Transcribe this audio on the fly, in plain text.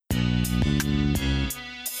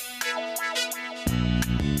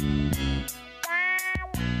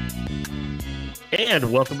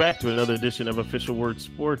And welcome back to another edition of Official Word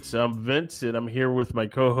Sports. I'm Vince, and I'm here with my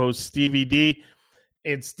co-host Stevie D.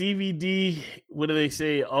 And Stevie D, what do they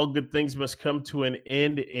say? All good things must come to an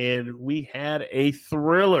end. And we had a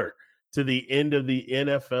thriller to the end of the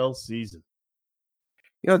NFL season.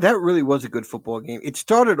 That really was a good football game. It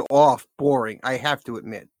started off boring, I have to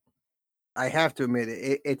admit.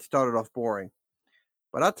 It started off boring.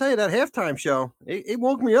 But I'll tell you, that halftime show, it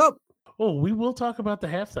woke me up. Oh, we will talk about the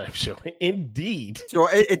halftime show. Indeed. So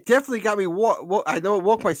it definitely got me. I know it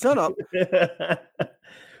woke my son up.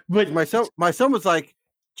 But my son was like,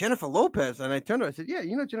 Jennifer Lopez. And I turned to him, I said, yeah,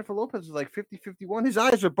 Jennifer Lopez is like 50, 51. His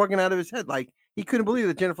eyes were bugging out of his head. Like, he couldn't believe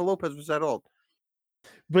that Jennifer Lopez was that old.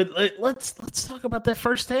 But let's talk about that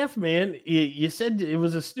first half, man. You said it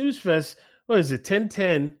was a snooze fest. What is it,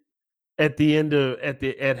 10-10 at the end of at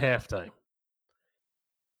halftime?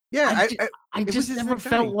 Yeah, I just never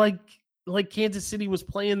felt like Kansas City was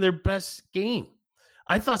playing their best game.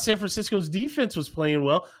 I thought San Francisco's defense was playing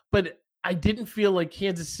well, but I didn't feel like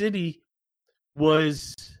Kansas City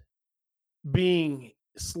was being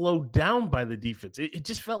slowed down by the defense. It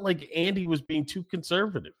just felt like Andy was being too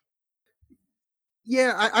conservative.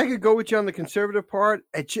 Yeah, I could go with you on the conservative part.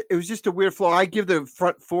 It was just a weird flow. I give the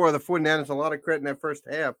front four of the 49ers a lot of credit in that first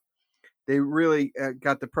half. They really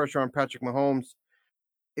got the pressure on Patrick Mahomes.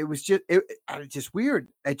 It was just weird.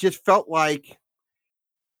 It just felt like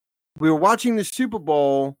we were watching the Super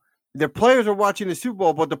Bowl. The players were watching the Super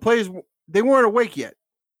Bowl, but the players, they weren't awake yet.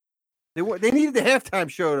 They needed the halftime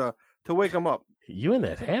show to wake them up. You in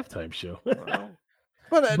that halftime show?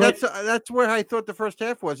 But that's where I thought the first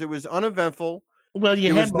half was. It was uneventful. Well,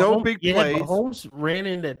 there was no big plays. Mahomes ran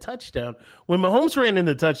in that touchdown. When Mahomes ran in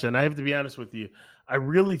the touchdown, I have to be honest with you, I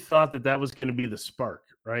really thought that was going to be the spark,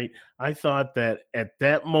 right? I thought that at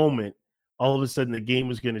that moment, all of a sudden the game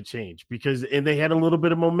was going to change and they had a little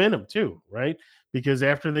bit of momentum too, right? Because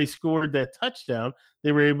after they scored that touchdown,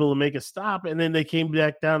 they were able to make a stop, and then they came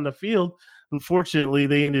back down the field. Unfortunately,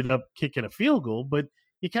 they ended up kicking a field goal, but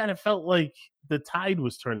you kind of felt like the tide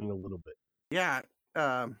was turning a little bit. Yeah.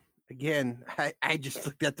 Again, I just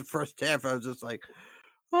looked at the first half. I was just like,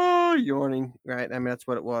 oh, yawning, right? I mean, that's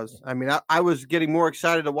what it was. I mean, I was getting more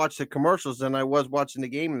excited to watch the commercials than I was watching the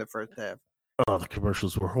game in the first half. Oh, the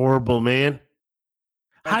commercials were horrible, man.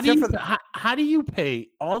 How do you pay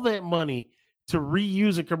all that money to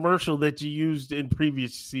reuse a commercial that you used in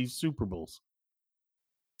previous Super Bowls?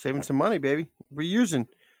 Saving some money, baby. Reusing.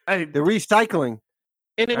 The recycling.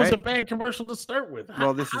 And it was a bad commercial to start with.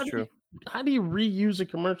 Well, this is true. How do you reuse a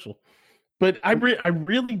commercial? But I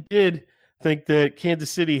really did think that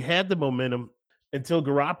Kansas City had the momentum until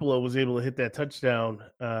Garoppolo was able to hit that touchdown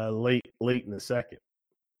late in the second.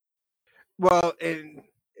 Well,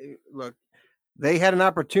 look, they had an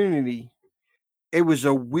opportunity. It was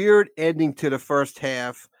a weird ending to the first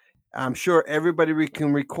half. I'm sure everybody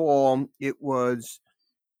can recall it was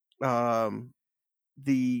the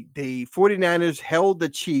 49ers held the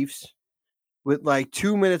Chiefs with like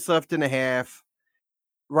 2 minutes left in the half.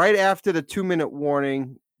 Right after the 2-minute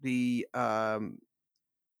warning, the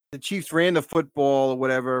Chiefs ran the football or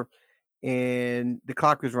whatever, and the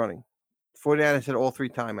clock was running. 49ers had all 3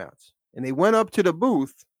 timeouts. And they went up to the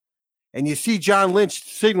booth, and you see John Lynch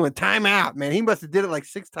signaling timeout. Man, he must have did it like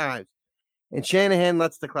 6 times. And Shanahan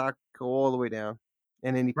lets the clock go all the way down,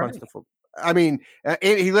 and then he punts the football. I mean,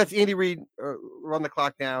 he lets Andy Reid run the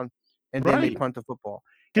clock down, and then they punt the football.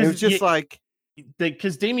 It was just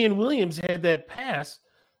because Damian Williams had that pass,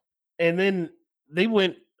 and then they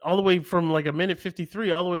went all the way from like a minute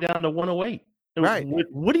 53 all the way down to 108. Right.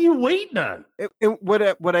 What are you waiting on?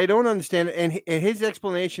 What I don't understand, and his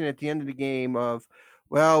explanation at the end of the game of,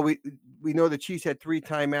 well, we know the Chiefs had 3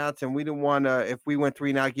 timeouts, and we didn't want to, if we went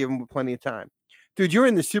 3 now, give them plenty of time. Dude, you're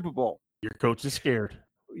in the Super Bowl. Your coach is scared.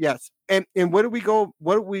 Yes. And what have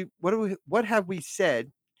we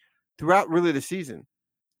said throughout really the season?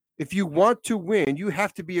 If you want to win, you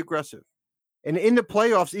have to be aggressive. And in the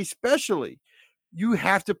playoffs, especially, you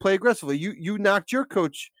have to play aggressively. You knocked your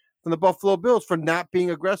coach from the Buffalo Bills for not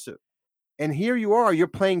being aggressive. And here you are, you're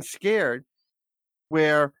playing scared,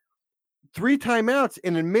 where 3 timeouts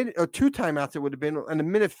in a minute, or 2 timeouts it would have been in a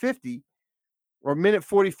minute 50 or minute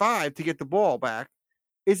 45 to get the ball back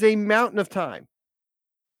is a mountain of time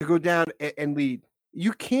to go down and lead.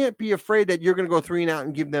 You can't be afraid that you're going to go 3 and out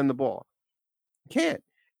and give them the ball. You can't.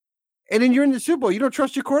 And then you're in the Super Bowl. You don't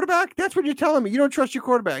trust your quarterback? That's what you're telling me. You don't trust your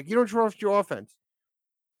quarterback. You don't trust your offense.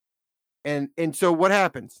 And so what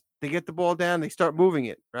happens? They get the ball down. They start moving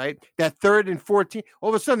it, right? That 3rd and 14. All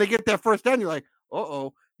of a sudden, they get that first down. You're like,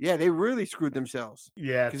 uh-oh. Yeah, they really screwed themselves.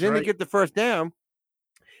 Yeah, because then they get the first down.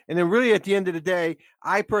 And then really at the end of the day,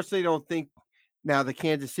 I personally don't think Now, the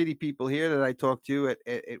Kansas City people here that I talked to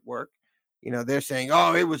at work, they're saying,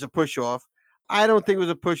 oh, it was a push off. I don't think it was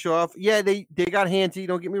a push off. Yeah, they got handsy,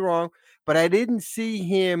 don't get me wrong, but I didn't see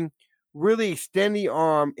him really extend the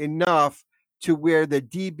arm enough to where the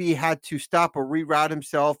DB had to stop or reroute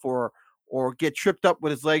himself or get tripped up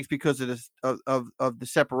with his legs because of this of the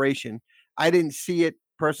separation. I didn't see it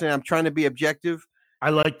personally. I'm trying to be objective. I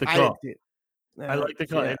like the call. I like the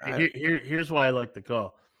call. Yeah, here's why I like the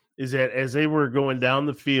call is that as they were going down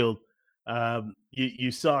the field,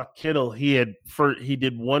 you saw Kittle. He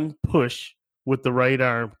did one push with the right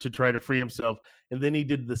arm to try to free himself, and then he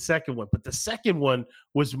did the second one. But the second one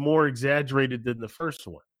was more exaggerated than the first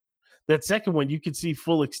one. That second one, you could see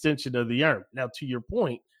full extension of the arm. Now, to your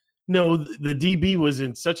point, no, the DB was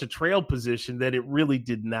in such a trail position that it really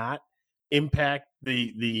did not impact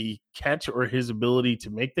the catch or his ability to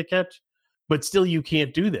make the catch. But still, you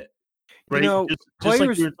can't do that, right? Just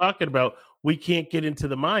like we were talking about, we can't get into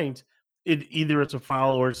the mind. Either it's a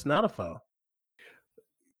foul or it's not a foul.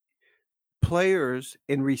 Players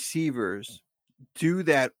and receivers do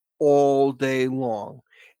that all day long,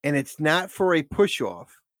 and it's not for a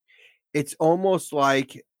push-off. It's almost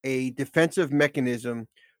like a defensive mechanism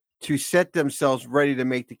to set themselves ready to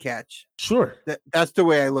make the catch. Sure. That's the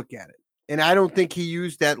way I look at it. And I don't think he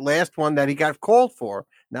used that last one that he got called for,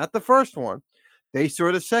 not the first one. They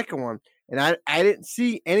saw the second one. And I didn't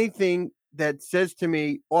see anything that says to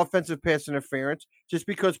me offensive pass interference, just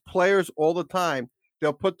because players all the time,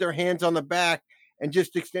 they'll put their hands on the back and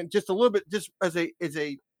just extend just a little bit, just as a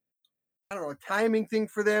I don't know, a timing thing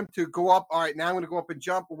for them to go up. All right, now I'm going to go up and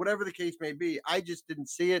jump, or whatever the case may be. I just didn't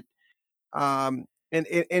see it. And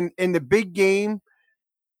in the big game,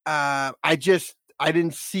 I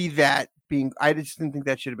didn't see that being. I just didn't think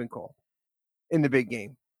that should have been called in the big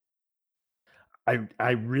game.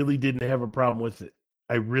 I really didn't have a problem with it.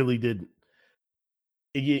 I really didn't.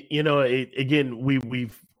 Again,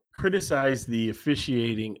 we've criticized the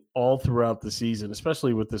officiating all throughout the season,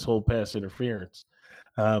 especially with this whole pass interference.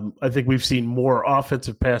 I think we've seen more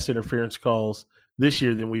offensive pass interference calls this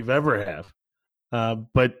year than we've ever have.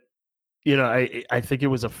 But I think it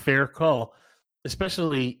was a fair call,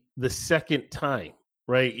 especially the second time,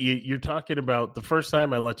 right? You're talking about the first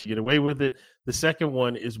time I let you get away with it. The second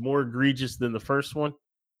one is more egregious than the first one.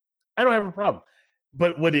 I don't have a problem.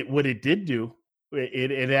 But what it did do,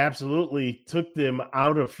 it absolutely took them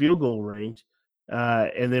out of field goal range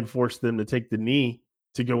and then forced them to take the knee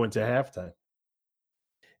to go into halftime.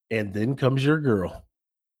 And then comes your girl.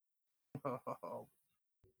 Oh.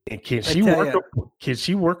 And can she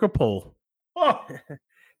work a pole? Oh.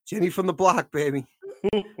 Jenny from the block, baby.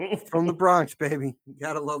 From the Bronx, baby. You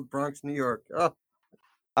gotta love Bronx, New York. Oh.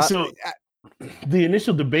 The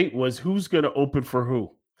initial debate was who's going to open for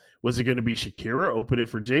who. Was it going to be Shakira open it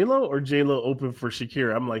for J-Lo or J-Lo open for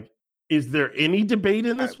Shakira? I'm like, is there any debate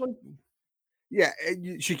in this one? Yeah,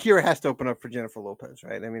 Shakira has to open up for Jennifer Lopez,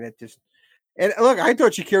 right? I mean, and look, I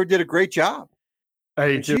thought Shakira did a great job.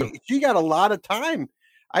 She got a lot of time.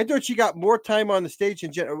 I thought she got more time on the stage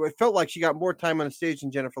than it felt like she got more time on the stage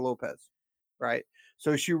than Jennifer Lopez, right?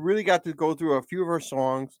 So she really got to go through a few of her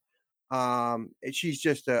songs. And she's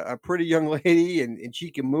just a pretty young lady, and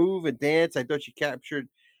she can move and dance. I thought she captured.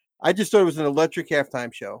 I just thought it was an electric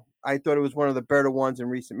halftime show. I thought it was one of the better ones in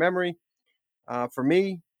recent memory for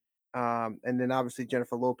me. And then obviously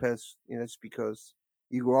Jennifer Lopez, it's because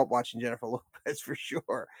you grew up watching Jennifer Lopez for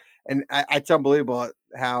sure. And it's unbelievable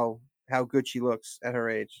how good she looks at her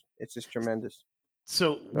age. It's just tremendous.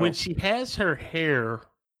 So when she has her hair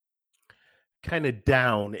kind of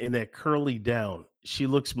down in that curly down, she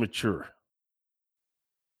looks mature.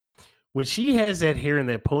 When she has that hair in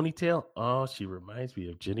that ponytail, she reminds me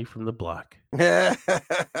of Jenny from the block. and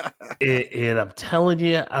I'm telling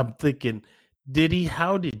you, I'm thinking,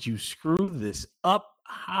 how did you screw this up?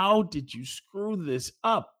 How did you screw this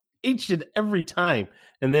up? Each and every time.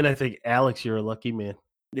 And then I think, Alex, you're a lucky man.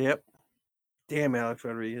 Yep. Damn, Alex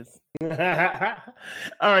Rodriguez. All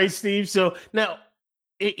right, Steve. So now,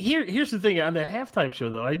 here's the thing. On the halftime show,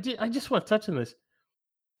 though, I just want to touch on this.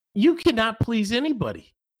 You cannot please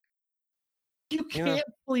anybody. You can't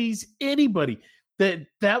please anybody.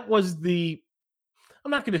 That was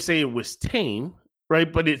I'm not going to say it was tame,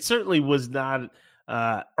 right? But it certainly was not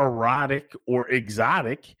erotic or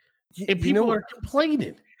exotic. And people are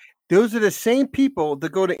complaining. Those are the same people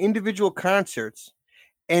that go to individual concerts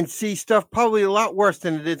and see stuff probably a lot worse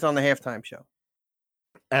than it is on the halftime show.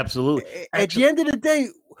 Absolutely. At the end of the day,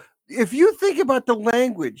 if you think about the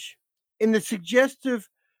language and the suggestive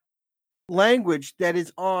language that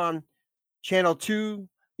is on Channel 2,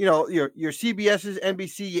 your CBS's,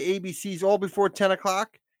 NBC, your ABCs, all before 10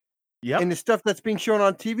 o'clock, Yep. And the stuff that's being shown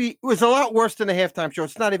on TV was a lot worse than the halftime show.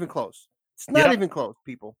 It's not even close. It's not even close,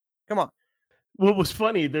 people. Come on. What was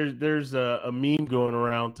funny, there's a meme going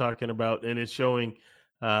around talking about, and it's showing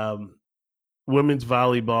women's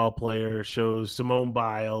volleyball player, shows Simone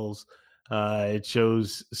Biles. It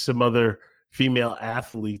shows some other female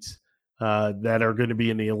athletes that are going to be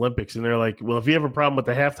in the Olympics. And they're like, well, if you have a problem with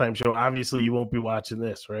the halftime show, obviously you won't be watching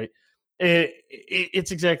this, right? And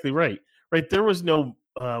it's exactly right. Right. There was no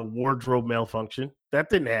wardrobe malfunction. That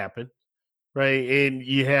didn't happen. Right. And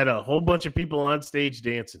you had a whole bunch of people on stage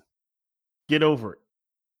dancing. Get over it.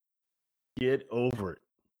 Get over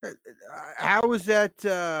it. How was that?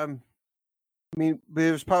 I mean,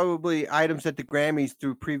 there's probably items at the Grammys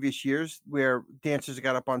through previous years where dancers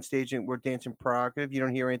got up on stage and were dancing provocative. You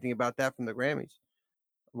don't hear anything about that from the Grammys.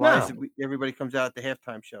 Why is it everybody comes out at the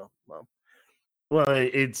halftime show? Well,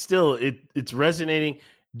 it's still it's resonating.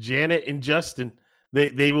 Janet and Justin,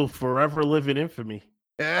 they will forever live in infamy.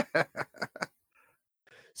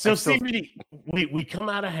 So, CBD, we come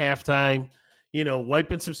out of halftime,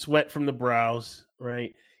 wiping some sweat from the brows,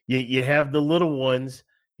 right? You have the little ones,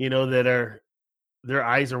 that are, their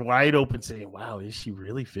eyes are wide open saying, wow, is she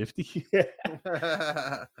really 50?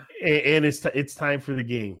 And it's time for the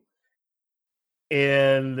game.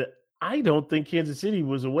 And I don't think Kansas City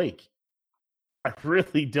was awake. I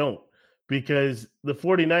really don't, because the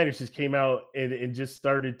 49ers just came out and just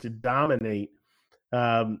started to dominate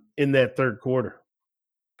in that third quarter.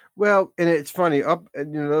 Well, and it's funny,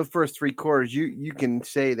 those first three quarters, you can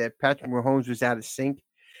say that Patrick Mahomes was out of sync.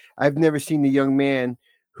 I've never seen a young man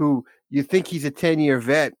who you think he's a 10-year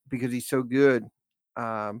vet because he's so good.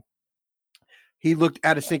 He looked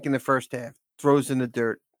out of sync in the first half, throws in the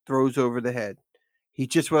dirt, throws over the head. He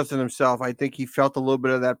just wasn't himself. I think he felt a little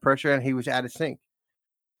bit of that pressure, and he was out of sync.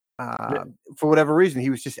 For whatever reason, he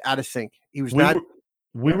was just out of sync. He was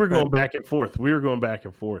We were going back and forth.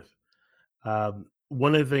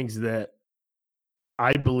 One of the things that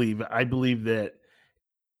I believe that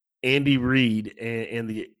Andy Reid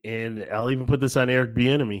and I'll even put this on Eric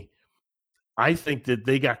Bieniemy, I think that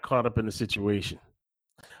they got caught up in the situation.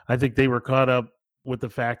 I think they were caught up with the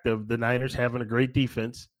fact of the Niners having a great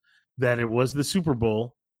defense, that it was the Super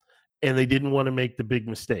Bowl, and they didn't want to make the big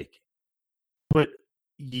mistake. But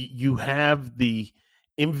you have the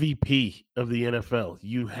MVP of the NFL.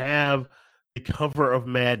 You have the cover of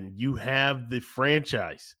Madden. You have the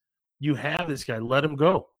franchise. You have this guy. Let him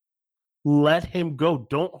go. Let him go.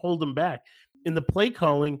 Don't hold him back. And the play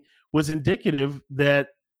calling was indicative that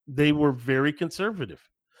they were very conservative.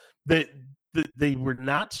 That they were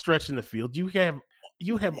not stretching the field. You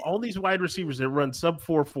have all these wide receivers that run sub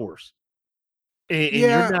 4.4s, and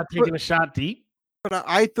you're not taking a shot deep. But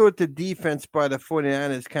I thought the defense by the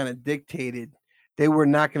 49ers kind of dictated they were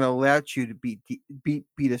not going to allow you to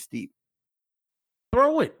beat us deep.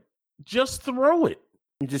 Throw it. Just throw it.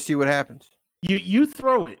 And just see what happens. You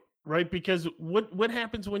throw it, right? Because what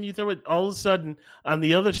happens when you throw it? All of a sudden, on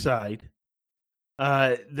the other side,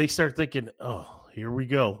 they start thinking, oh, here we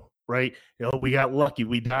go, right? We got lucky.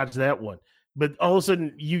 We dodged that one. But all of a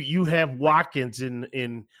sudden, you have Watkins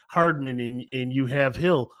and Hardman and you have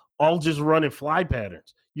Hill all just running fly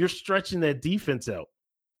patterns. You're stretching that defense out.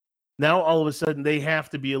 Now, all of a sudden, they have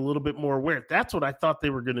to be a little bit more aware. That's what I thought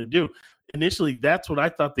they were going to do. Initially, that's what I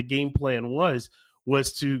thought the game plan was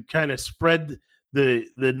to kind of spread the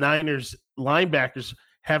Niners linebackers,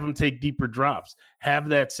 have them take deeper drops, have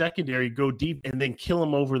that secondary go deep, and then kill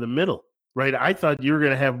them over the middle, right? I thought you were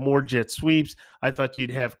going to have more jet sweeps. I thought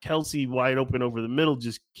you'd have Kelsey wide open over the middle,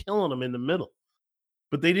 just killing them in the middle.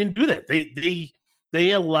 But they didn't do that.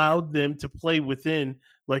 They allowed them to play within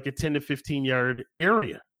like a 10 to 15-yard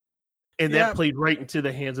area. And that played right into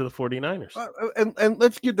the hands of the 49ers. And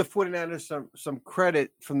let's give the 49ers some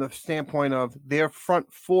credit from the standpoint of their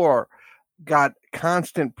front four got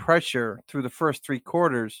constant pressure through the first three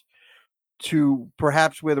quarters to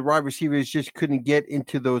perhaps where the wide receivers just couldn't get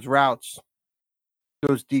into those routes,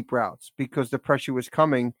 those deep routes, because the pressure was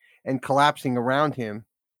coming and collapsing around him.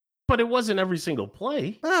 But it wasn't every single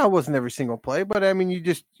play. No, it wasn't every single play. But, I mean,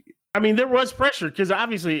 there was pressure because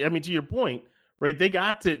obviously, to your point, right, they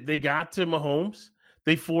got to Mahomes.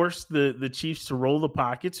 They forced the Chiefs to roll the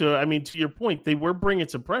pocket. So, to your point, they were bringing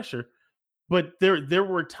some pressure. But there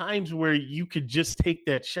were times where you could just take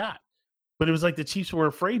that shot. But it was like the Chiefs were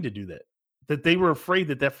afraid to do that. That they were afraid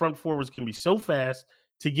that front four was going to be so fast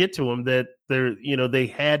to get to them that they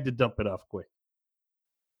had to dump it off quick.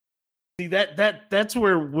 See, that's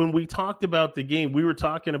where when we talked about the game, we were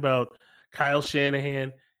talking about Kyle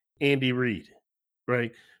Shanahan, Andy Reid,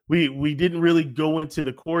 right? We didn't really go into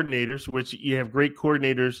the coordinators, which you have great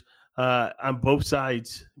coordinators on both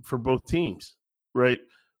sides for both teams, right?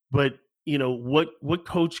 But what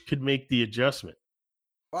coach could make the adjustment?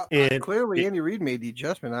 Well, clearly, Andy Reid made the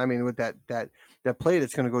adjustment. I mean, with that play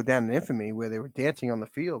that's going to go down in infamy, where they were dancing on the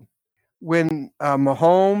field when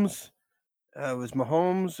Mahomes. It was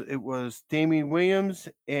Mahomes. It was Damien Williams,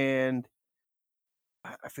 and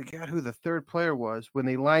I forgot who the third player was when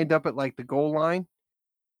they lined up at like the goal line,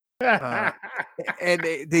 and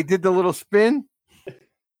they did the little spin.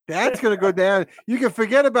 That's going to go down. You can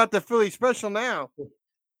forget about the Philly special now.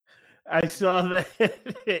 I saw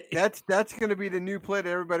that. That's going to be the new play that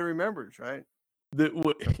everybody remembers, right?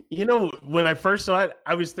 When I first saw it,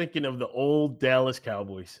 I was thinking of the old Dallas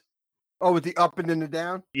Cowboys. Oh, with the up and then the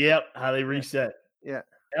down? Yep, how they reset. Yeah.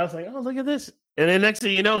 I was like, oh, look at this. And then next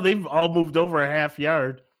thing you know, they've all moved over a half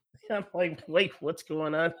yard. I'm like, wait, what's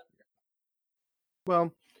going on?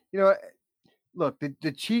 Well, look,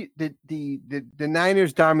 the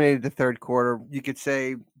Niners dominated the third quarter. You could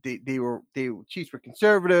say Chiefs were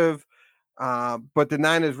conservative, but the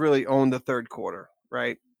Niners really owned the third quarter,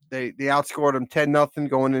 right? They outscored them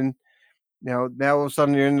 10-0 going in. Now all of a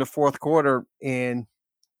sudden you're in the fourth quarter, and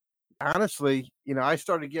honestly, I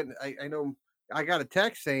started getting. I know I got a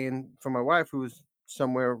text saying from my wife who was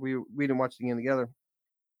somewhere. We didn't watch the game together,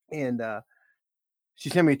 and she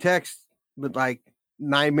sent me a text with like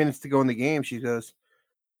 9 minutes to go in the game. She goes,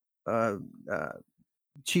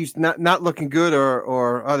 "Chiefs not looking good,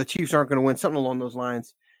 or the Chiefs aren't going to win," something along those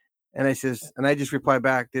lines. And I just replied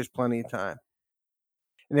back, "There's plenty of time."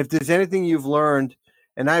 And if there's anything you've learned,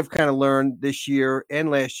 and I've kind of learned this year and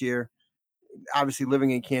last year, obviously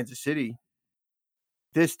living in Kansas City,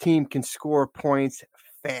 this team can score points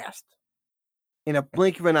fast. In a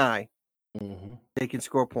blink of an eye, They can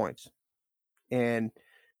score points. And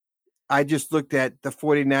I just looked at the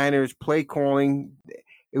 49ers play calling.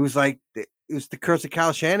 It was like it was the curse of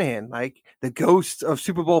Kyle Shanahan. Like the ghosts of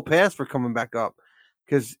Super Bowl past were coming back up.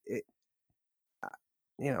 Because,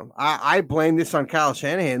 I blame this on Kyle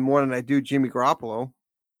Shanahan more than I do Jimmy Garoppolo.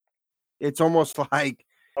 It's almost like,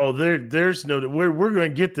 oh, there's no, we're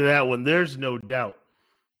going to get to that one. There's no doubt.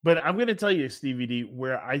 But I'm going to tell you, Stevie D,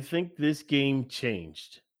 where I think this game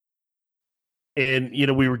changed. And,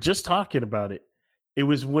 we were just talking about it. It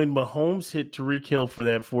was when Mahomes hit Tyreek Hill for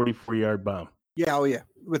that 44-yard bomb. Yeah, oh yeah,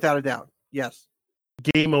 without a doubt. Yes.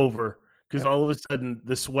 Game over, because all of a sudden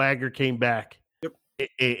the swagger came back. Yep.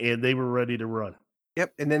 And they were ready to run.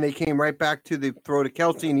 Yep, and then they came right back to the throw to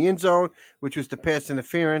Kelce in the end zone, which was the pass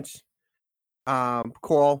interference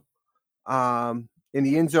call in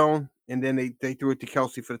the end zone, and then they threw it to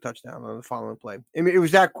Kelce for the touchdown on the following play. I mean, it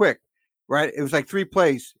was that quick, right? It was like 3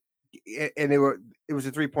 plays, and it was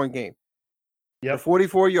a 3-point game. Yeah,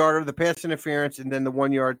 44-yarder, the pass interference, and then the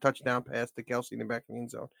 1-yard touchdown pass to Kelce in the back of the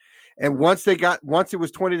end zone. And once it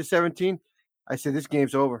was 20-17, I said, "This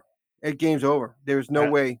game's over. Game's over. There's no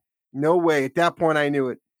way. No way." At that point, I knew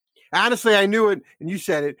it. Honestly, I knew it, and you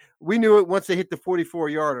said it. We knew it once they hit the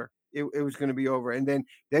 44-yarder. It was going to be over. And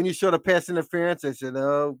then you saw the pass interference. I said,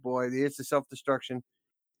 "Oh boy, it's the self-destruction,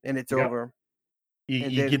 and it's over."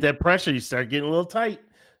 You get that pressure. You start getting a little tight.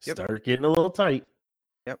 Start getting a little tight.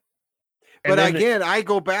 Yep. But again, I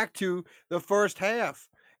go back to the first half,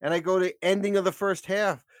 and I go to ending of the first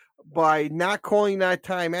half by not calling that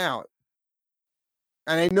timeout.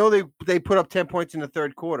 And I know they put up 10 points in the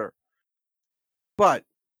third quarter. But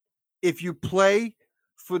if you play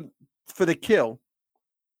for the kill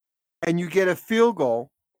and you get a field goal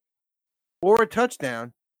or a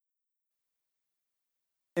touchdown,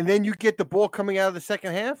 and then you get the ball coming out of the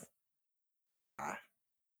second half,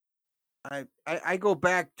 I go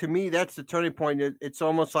back. To me, that's the turning point. It's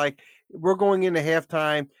almost like we're going into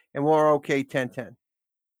halftime and we're okay 10-10.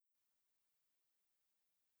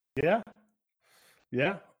 Yeah.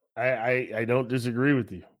 Yeah. I don't disagree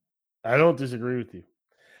with you. I don't disagree with you.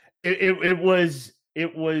 It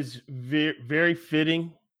was very, very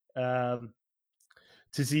fitting to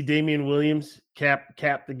see Damien Williams cap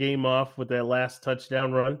the game off with that last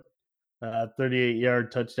touchdown run.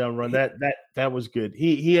 38-yard touchdown run. That was good.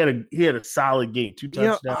 He had a solid game. 2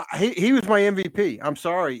 touchdowns. He was my MVP. I'm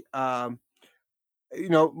sorry. So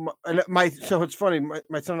it's funny.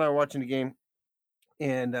 My son and I were watching the game,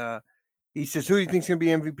 and he says, "Who do you think is going to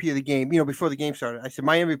be MVP of the game?" Before the game started, I said,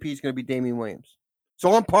 "My MVP is going to be Damien Williams."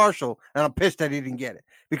 So I'm partial, and I'm pissed that he didn't get it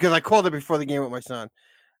because I called it before the game with my son.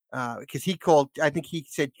 Because he called, I think he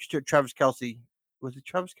said Travis Kelce. Was it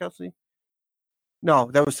Travis Kelce?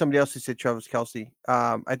 No, that was somebody else who said Travis Kelce.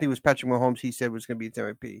 I think it was Patrick Mahomes. He said was going to be his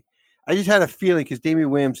MVP. I just had a feeling because Damien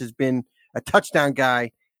Williams has been a touchdown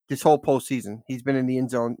guy this whole postseason. He's been in the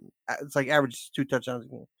end zone. It's like averages 2 touchdowns a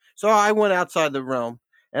game. So I went outside the realm,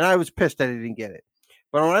 And I was pissed that he didn't get it.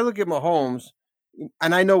 But when I look at Mahomes,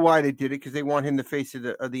 and I know why they did it, because they want him the face of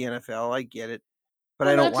the NFL. I get it. But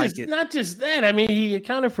I don't like it. Not just that. I mean, he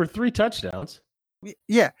accounted for 3 touchdowns.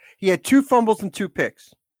 Yeah. He had 2 fumbles and 2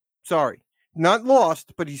 picks. Sorry. Not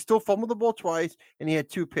lost, but he still fumbled the ball twice, and he had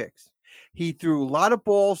 2 picks. He threw a lot of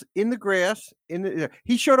balls in the grass.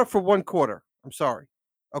 He showed up for 1 quarter. I'm sorry.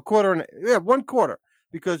 1 quarter,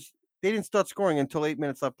 because they didn't start scoring until 8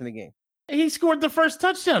 minutes left in the game. He scored the first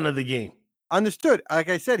touchdown of the game. Understood. Like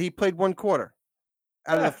I said, he played 1 quarter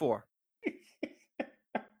out of the 4.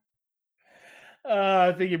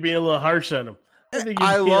 I think you're being a little harsh on him.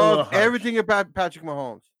 I love everything about Patrick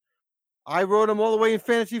Mahomes. I rode him all the way in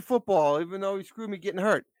fantasy football, even though he screwed me getting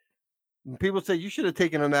hurt. And people say, you should have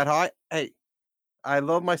taken him that high. Hey, I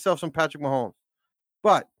love myself some Patrick Mahomes.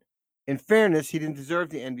 But in fairness, he didn't deserve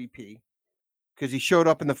the MVP because he showed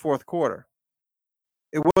up in the 4th quarter.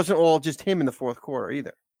 It wasn't all just him in the 4th quarter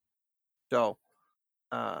either. So,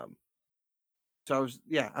 I was,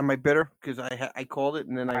 am I bitter because I called it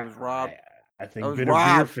and then I was robbed? I think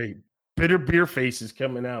bitter beer face is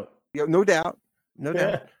coming out. Yeah, no doubt.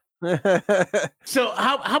 So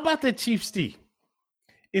how about the Chiefs D?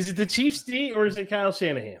 Is it the Chiefs D or is it Kyle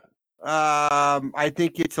Shanahan? I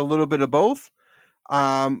think it's a little bit of both.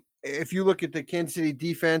 If you look at the Kansas City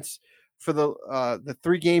defense for the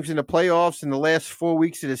 3 games in the playoffs in the last 4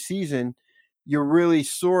 weeks of the season, you really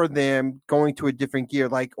saw them going to a different gear.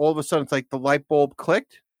 Like all of a sudden, it's like the light bulb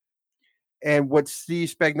clicked, and what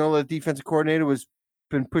Steve Spagnuolo, the defensive coordinator, was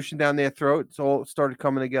been pushing down their throat. It's all started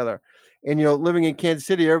coming together. And living in Kansas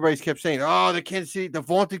City, everybody's kept saying, "Oh, the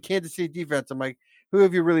vaunted Kansas City defense." I'm like, who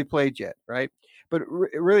have you really played yet, right? But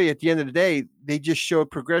really, at the end of the day, they just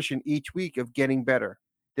showed progression each week of getting better.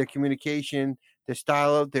 Their communication, their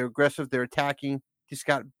style, they're aggressive, they're attacking, just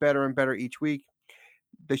got better and better each week.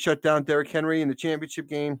 They shut down Derrick Henry in the championship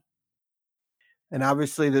game, and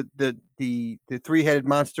obviously the 3-headed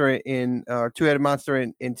monster in 2-headed monster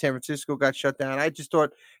in San Francisco got shut down. I just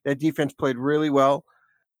thought that defense played really well.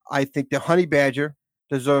 I think the Honey Badger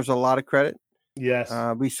deserves a lot of credit. Yes,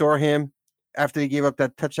 we saw him after he gave up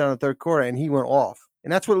that touchdown in the 3rd quarter, and he went off.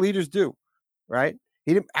 And that's what leaders do, right?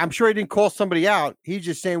 I'm sure he didn't call somebody out. He's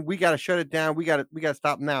just saying, we got to shut it down. We got to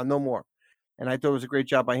stop now. No more. And I thought it was a great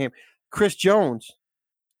job by him. Chris Jones,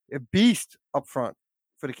 a beast up front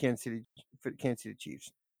for the Kansas City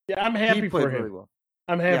Chiefs. Yeah, I'm happy for him. Really well.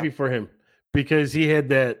 I'm happy for him because he had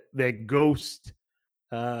that ghost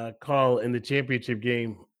call in the championship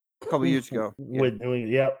game a couple years ago.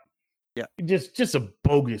 Yeah. Just a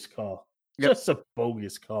bogus call. Yep. Just a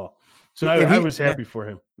bogus call. So I was happy for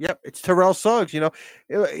him. Yep, it's Terrell Suggs. He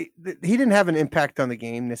didn't have an impact on the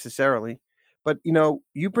game necessarily, but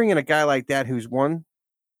you bring in a guy like that who's won.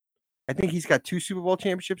 I think he's got 2 Super Bowl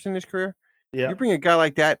championships in his career. Yeah, you bring a guy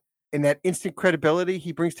like that and that instant credibility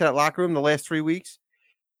he brings to that locker room the last 3 weeks.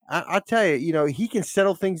 I'll tell you, he can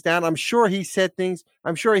settle things down. I'm sure he said things.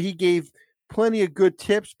 I'm sure he gave plenty of good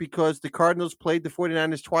tips because the Cardinals played the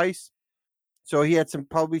 49ers twice. So he had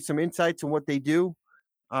probably some insights on what they do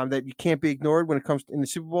that you can't be ignored when it comes in the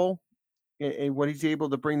Super Bowl, and what he's able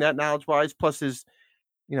to bring that knowledge-wise, plus his,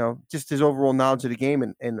 just his overall knowledge of the game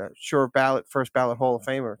and a first ballot Hall of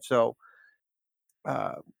Famer. So,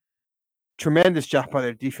 tremendous job by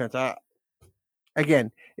their defense.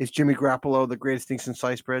 Again, is Jimmy Garoppolo the greatest thing since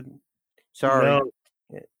sliced bread? Sorry,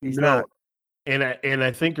 no, he's not. And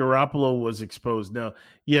I think Garoppolo was exposed. Now,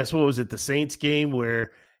 yes, what was it? The Saints game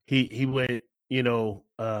where he went,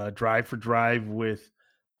 drive for drive with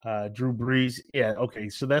Drew Brees. Yeah, okay,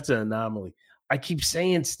 so that's an anomaly. I keep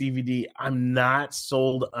saying, Stevie D, I'm not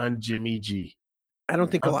sold on Jimmy G. I don't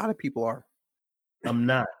think a lot of people are. I'm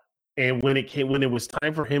not. And when it was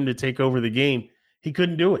time for him to take over the game, he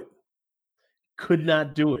couldn't do it. Could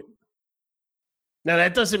not do it. Now,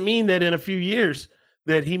 that doesn't mean that in a few years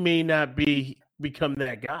that he may not become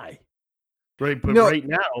that guy. Right? But right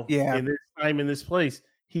now, in this time, in this place,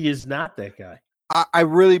 he is not that guy. I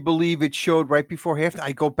really believe it showed right before halftime.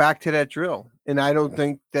 I go back to that drill, and I don't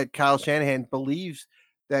think that Kyle Shanahan believes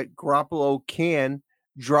that Garoppolo can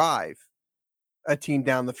drive a team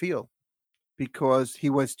down the field because he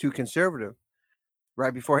was too conservative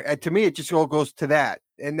right before. To me, it just all goes to that,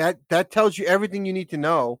 and that tells you everything you need to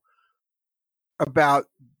know about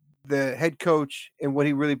the head coach and what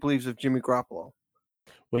he really believes of Jimmy Garoppolo.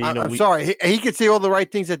 Well, I'm sorry, he could say all the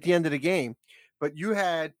right things at the end of the game, but you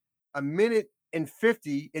had a minute and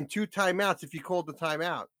 50 and 2 timeouts if you called the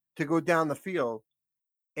timeout to go down the field,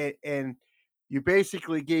 and you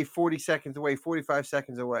basically gave 45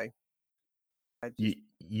 seconds away.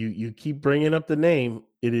 You keep bringing up the name.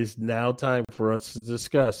 It is now time for us to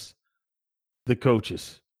discuss the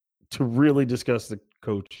coaches. to really discuss the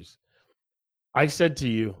coaches. I said to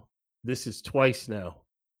you, this is twice now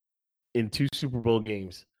in 2 Super Bowl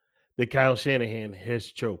games that Kyle Shanahan has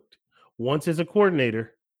choked. Once as a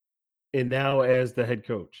coordinator and now as the head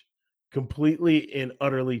coach. Completely and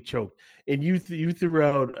utterly choked. And you threw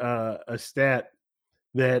out a stat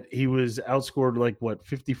that he was outscored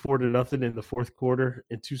 54-0 in the fourth quarter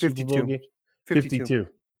in 2 Super Bowl games. 52.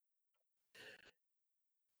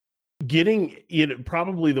 Getting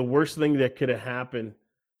probably the worst thing that could have happened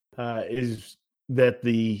is that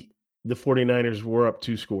the 49ers were up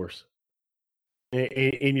 2 scores.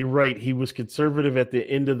 And you're right, he was conservative at the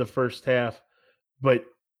end of the first half, but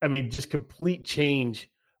I mean, just complete change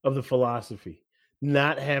of the philosophy,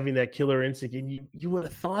 not having that killer instinct. And you would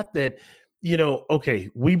have thought that, okay,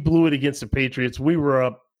 we blew it against the Patriots. We were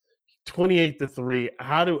up 28-3.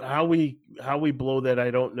 How we blow that, I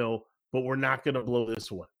don't know, but we're not going to blow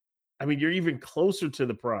this one. I mean, you're even closer to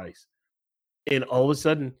the prize. And all of a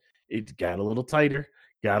sudden, it got a little tighter,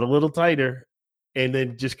 and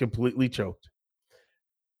then just completely choked.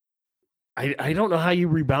 I don't know how you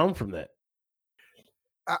rebound from that.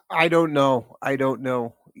 I don't know. I don't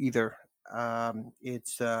know either.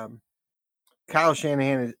 It's Kyle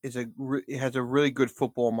Shanahan has a really good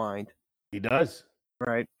football mind. He does,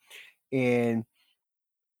 right? And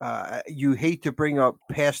you hate to bring up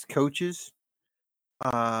past coaches,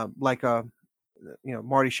 like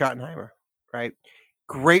Marty Schottenheimer, right?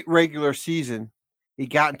 Great regular season. He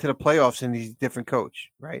got into the playoffs and he's a different coach,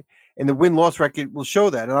 right? And the win-loss record will show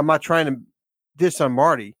that. And I'm not trying to diss on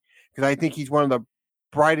Marty because I think he's one of the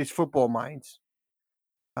brightest football minds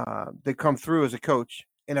that come through as a coach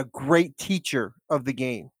and a great teacher of the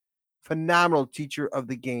game. Phenomenal teacher of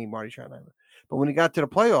the game, Marty Schottenheimer. But when he got to the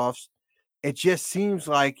playoffs, it just seems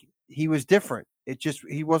like he was different.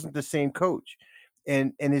 He wasn't the same coach.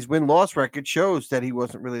 And his win-loss record shows that he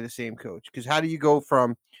wasn't really the same coach. Because how do you go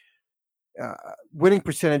from winning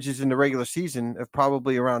percentages in the regular season of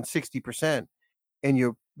probably around 60%, and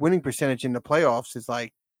your winning percentage in the playoffs is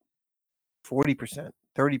like 40%,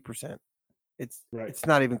 30%. It's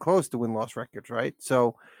not even close to win-loss records, right?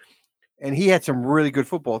 So, and he had some really good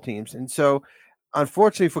football teams. And so,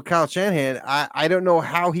 unfortunately for Kyle Shanahan, I don't know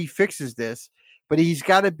how he fixes this, but he's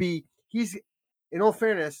got to be, in all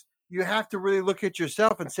fairness, you have to really look at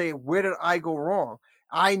yourself and say, where did I go wrong?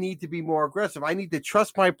 I need to be more aggressive. I need to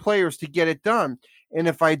trust my players to get it done. And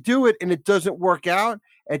if I do it and it doesn't work out,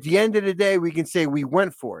 at the end of the day, we can say we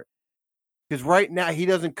went for it. Because right now, he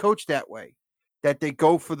doesn't coach that way, that they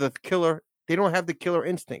go for the killer. They don't have the killer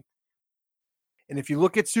instinct. And if you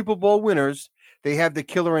look at Super Bowl winners, they have the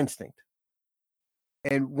killer instinct.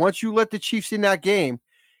 And once you let the Chiefs in that game,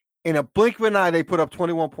 in a blink of an eye, they put up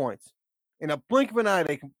 21 points. In a blink of an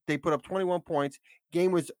eye, they put up 21 points.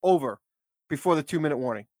 Game was over before the 2-minute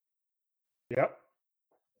warning. Yep.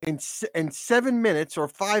 In 7 minutes or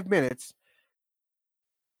 5 minutes,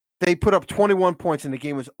 they put up 21 points and the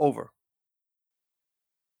game was over.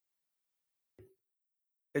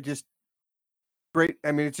 It just great.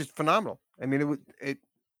 I mean, it's just phenomenal. I mean,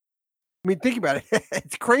 think about it.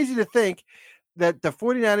 It's crazy to think that the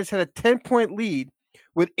 49ers had a 10-point lead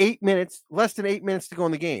with less than 8 minutes to go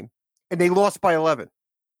in the game, and they lost by 11.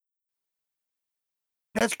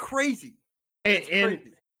 That's crazy.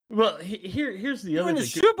 Well, here's the other thing. The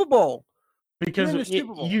Super Bowl. Because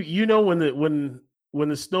you know when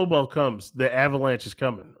the snowball comes, the avalanche is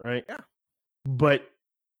coming, right? Yeah. But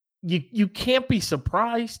you can't be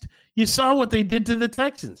surprised. You saw what they did to the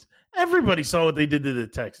Texans. Everybody saw what they did to the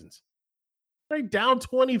Texans. Right, down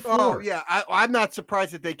 24. Oh, yeah. I'm not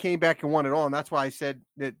surprised that they came back and won it all. And that's why I said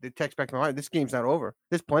that the text back in my mind, this game's not over.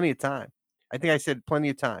 There's plenty of time. I think I said plenty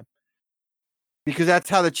of time. Because that's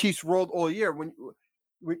how the Chiefs rolled all year. When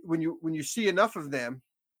you see enough of them,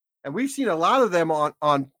 and we've seen a lot of them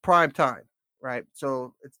on prime time, right?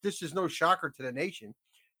 So this is no shocker to the nation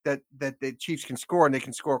that the Chiefs can score and they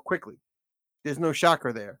can score quickly. There's no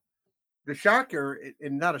shocker there. The shocker,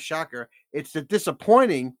 and not a shocker, it's the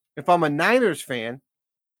disappointing, if I'm a Niners fan,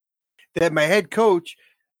 that my head coach,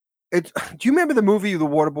 do you remember the movie The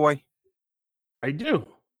Waterboy? I do.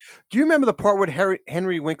 Do you remember the part with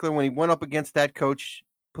Henry Winkler when he went up against that coach,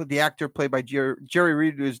 the actor played by Jerry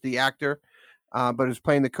Reed was the actor, but was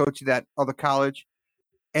playing the coach of that other college.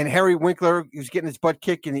 And Henry Winkler, he was getting his butt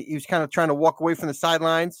kicked and he was kind of trying to walk away from the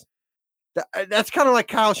sidelines. That's kind of like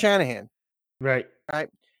Kyle Shanahan. Right.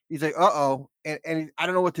 He's like, uh-oh, and I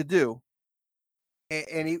don't know what to do.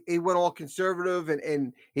 And he went all conservative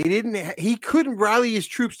and he couldn't rally his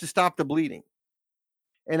troops to stop the bleeding.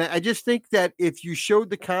 And I just think that if you showed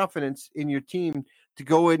the confidence in your team to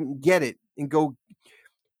go in and get it and go,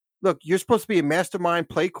 look, you're supposed to be a mastermind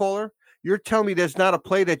play caller. You're telling me there's not a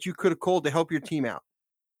play that you could have called to help your team out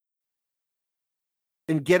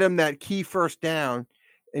and get them that key first down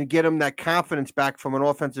and get them that confidence back from an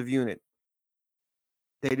offensive unit.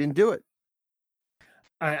 They didn't do it.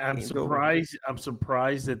 I'm surprised. I'm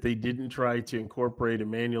surprised that they didn't try to incorporate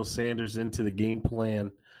Emmanuel Sanders into the game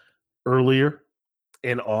plan earlier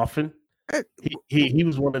and often. He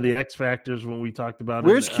was one of the X factors when we talked about.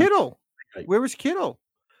 Where's Kittle? Where was Kittle?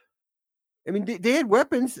 I mean, they had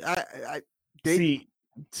weapons.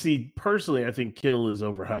 See, personally, I think Kittle is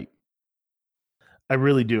overhyped. I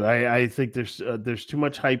really do. I think there's too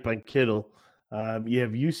much hype on Kittle. You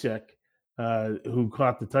have Juszczyk, who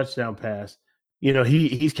caught the touchdown pass. You know,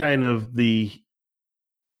 he's kind of the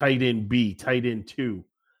tight end B, tight end 2.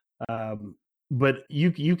 But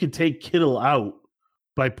you could take Kittle out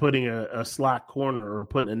by putting a slot corner or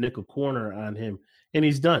putting a nickel corner on him, and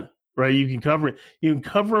he's done. Right? You can cover it. You can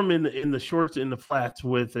cover him in the shorts, in the flats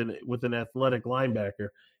with an athletic linebacker.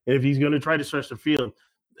 And if he's going to try to stretch the field,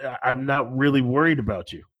 I'm not really worried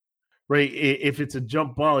about you. Right? If it's a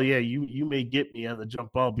jump ball, yeah, you may get me on the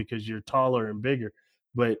jump ball because you're taller and bigger.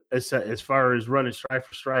 But as far as running stride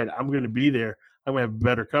for stride, I'm going to be there. I'm going to have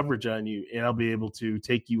better coverage on you, and I'll be able to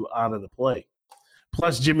take you out of the play.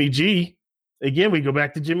 Plus, Jimmy G, again, we go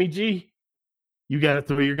back to Jimmy G. You got to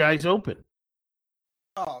throw your guys open.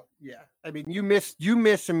 Oh, yeah. I mean, you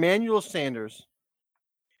miss Emmanuel Sanders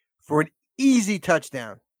for an easy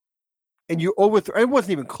touchdown, and you overthrow. It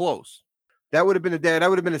wasn't even close. That would have been a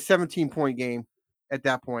 17-point game at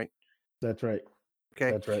that point. That's right.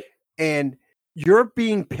 Okay. That's right. And you're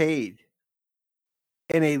being paid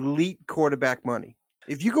an elite quarterback money.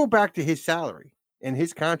 If you go back to his salary and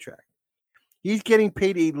his contract, he's getting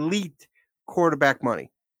paid elite quarterback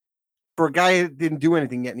money for a guy that didn't do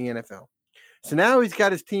anything yet in the NFL. So now he's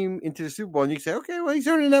got his team into the Super Bowl, and you say, okay, well, he's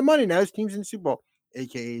earning that money. Now his team's in the Super Bowl,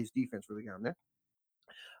 a.k.a. his defense really got him there.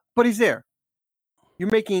 But he's there.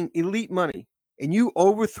 You're making elite money, and you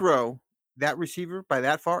overthrow that receiver by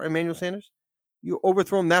that far, Emmanuel Sanders. You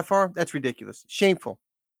overthrow him that far? That's ridiculous. Shameful.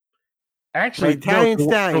 Actually, Italian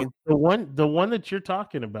Stallion. The one that you're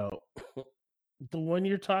talking about,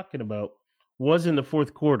 was in the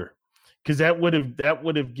fourth quarter, because that would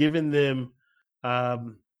have given them.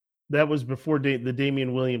 That was before the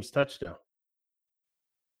Damian Williams touchdown.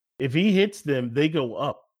 If he hits them, they go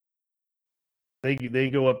up. They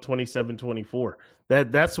go up 27-24.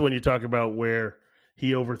 That's when you talk about where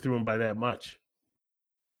he overthrew him by that much.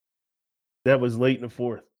 That was late in the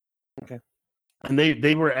fourth. Okay. And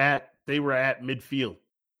they were at midfield.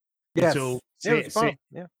 Yes. So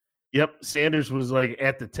yeah. Yep. Sanders was like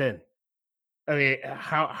at the 10. I mean,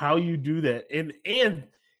 how you do that? And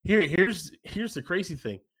here's the crazy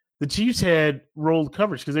thing. The Chiefs had rolled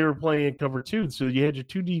coverage because they were playing in cover 2. So you had your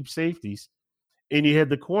 2 deep safeties and you had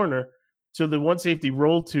the corner. So the one safety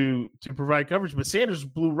rolled to provide coverage, but Sanders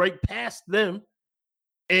blew right past them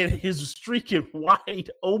and is streaking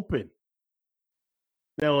wide open.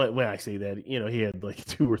 Now, when I say that, you know, he had like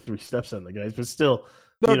 2 or 3 steps on the guys, but still.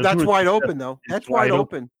 No, that's wide open, though. That's wide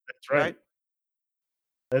open. That's right.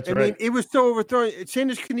 That's right. I mean, it was so overthrown.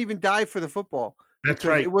 Sanders couldn't even dive for the football. That's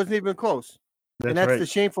right. It wasn't even close. That's right. The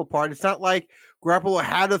shameful part. It's not like Garoppolo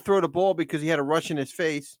had to throw the ball because he had a rush in his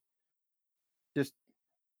face. Just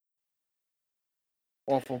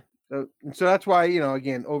awful. So that's why, you know,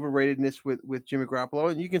 again, overratedness with Jimmy Garoppolo.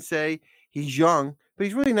 And you can say he's young, but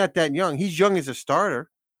he's really not that young. He's young as a starter,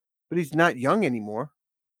 but he's not young anymore.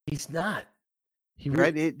 He's not. He's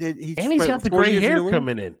got the gray hair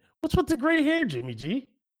coming in. What's with the gray hair, Jimmy G?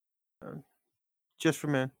 Just for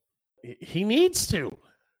men. He needs to.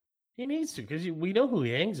 He needs to, because we know who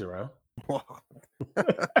he hangs around.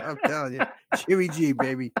 I'm telling you, Jimmy G,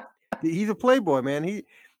 baby. He's a playboy, man.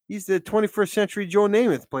 He's the 21st century Joe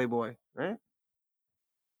Namath playboy, right?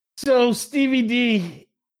 So, Stevie D,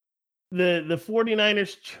 the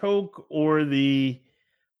 49ers choke, or the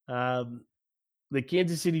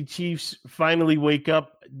Kansas City Chiefs finally wake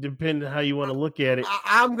up, depending on how you want to look at it.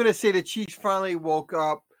 I'm going to say the Chiefs finally woke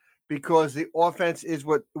up because the offense is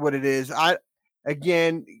what it is.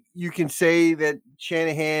 Again, you can say that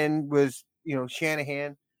Shanahan was, you know,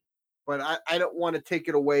 Shanahan, but I don't want to take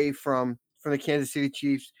it away from the Kansas City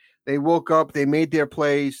Chiefs. They woke up, they made their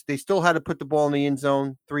plays. They still had to put the ball in the end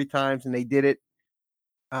zone 3 times, and they did it.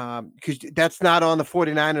 Because that's not on the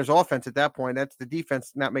 49ers offense at that point. That's the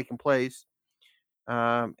defense not making plays.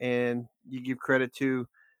 And you give credit to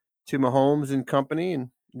Mahomes and company, and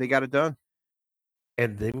they got it done.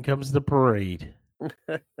 And then comes the parade.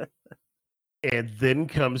 And then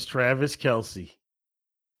comes Travis Kelce.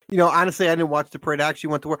 Honestly, I didn't watch the parade. I actually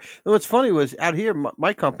went to work. And what's funny was out here,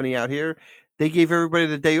 my company out here, they gave everybody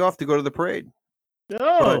the day off to go to the parade.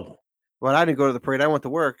 Oh. But I didn't go to the parade. I went to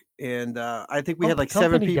work, and I think we had like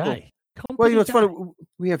 7 people. Well, it's funny.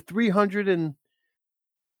 We have 80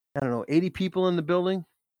 people in the building,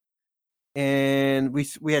 and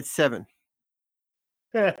we had 7.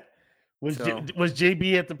 Was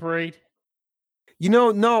JB at the parade?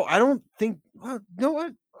 No, I don't think. Well, you know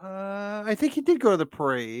what? I think he did go to the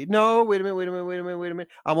parade. No, wait a minute.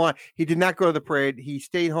 I'm lying. He did not go to the parade. He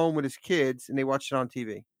stayed home with his kids, and they watched it on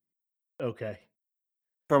TV. Okay.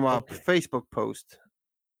 From a Facebook post.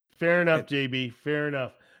 Fair enough, JB. Fair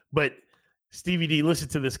enough. But Stevie D, listen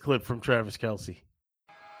to this clip from Travis Kelce.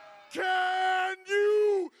 Can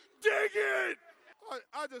you dig it?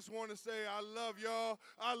 I just want to say I love y'all.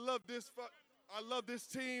 I love this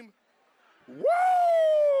team. Woo!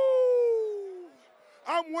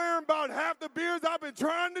 I'm wearing about half the beers I've been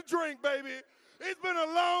trying to drink, baby. It's been a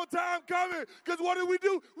long time coming, because what did we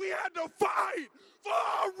do? We had to fight for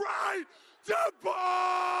our right to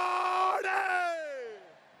party!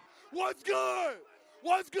 What's good?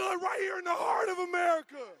 What's good right here in the heart of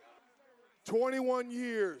America? 21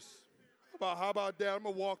 years. How about that? I'm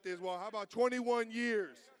going to walk this walk. How about 21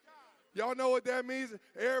 years? Y'all know what that means?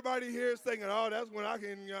 Everybody here is thinking, oh, that's when I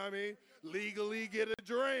can, legally get a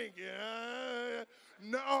drink. Yeah.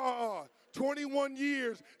 No, 21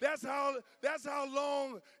 years. That's how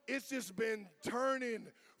long it's just been turning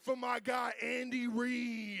for my guy Andy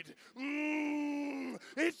Reid.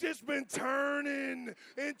 It's just been turning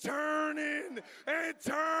and turning and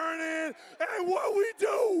turning. And what we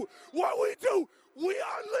do, we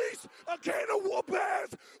unleash a can of whoop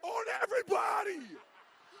ass on everybody.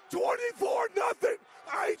 24-0.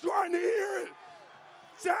 I ain't trying to hear it.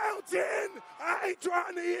 Down 10. I ain't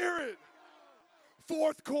trying to hear it.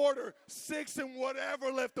 Fourth quarter, 6 and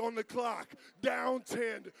whatever left on the clock. Down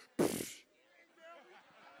 10.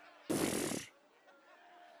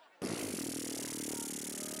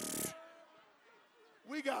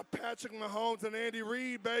 We got Patrick Mahomes and Andy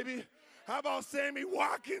Reid, baby. How about Sammy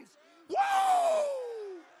Watkins? Whoa!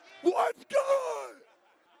 What's good?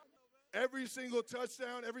 Every single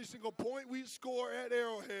touchdown, every single point we score at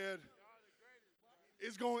Arrowhead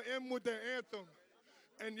is going to end with the anthem.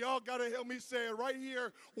 And y'all got to help me say it right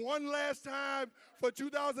here one last time for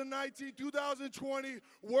 2019, 2020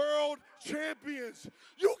 World Champions.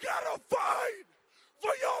 You got to fight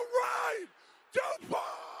for your right to party.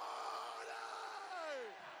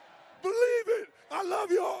 Believe it. I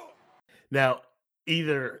love y'all. Now,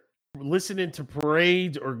 either listening to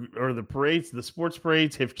parades or the sports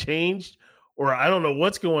parades have changed, or I don't know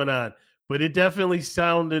what's going on, but it definitely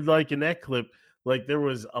sounded like in that clip, like there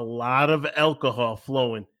was a lot of alcohol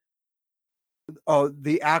flowing. Oh,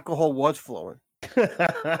 the alcohol was flowing.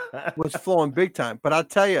 Was flowing big time. But I'll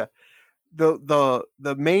tell you, the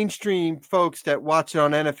mainstream folks that watch it on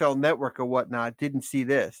NFL Network or whatnot didn't see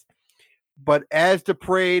this. But as the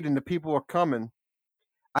parade and the people were coming,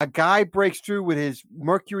 a guy breaks through with his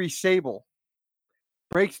Mercury Sable,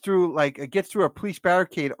 gets through a police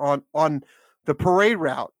barricade on the parade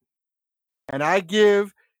route. And I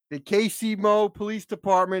give the KC Mo Police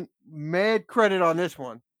Department mad credit on this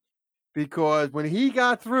one, because when he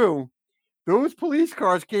got through, those police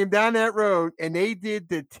cars came down that road and they did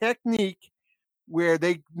the technique where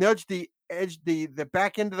they nudged the edge, the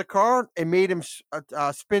back end of the car, and made him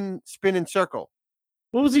spin in circle.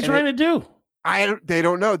 What was he trying to do? They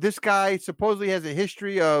don't know. This guy supposedly has a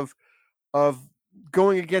history of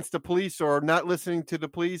going against the police or not listening to the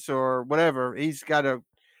police or whatever. He's got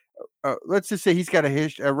let's just say he's got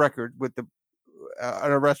a record with an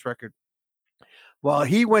arrest record. Well,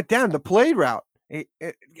 he went down the parade route.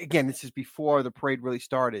 Again, this is before the parade really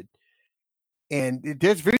started, and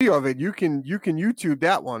there's video of it. You can YouTube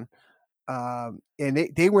that one.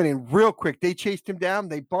 And they went in real quick. They chased him down.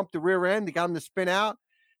 They bumped the rear end. They got him to spin out.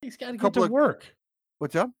 He's got to get to work.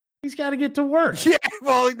 What's up? He's got to get to work. Yeah,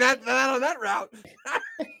 well, not on that route.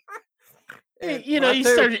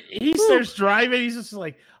 He starts driving. He's just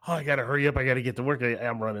like, oh, I got to hurry up. I got to get to work.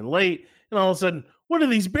 I'm running late. And all of a sudden, what are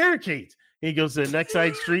these barricades? And he goes to the next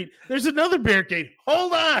side street. There's another barricade.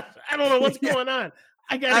 Hold on. I don't know what's going on.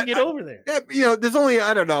 I got to get over there. There's only,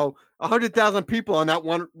 100,000 people on that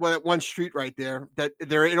one street right there that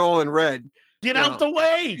they're all in red. Get out the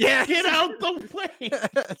way. Yeah. Get out the way.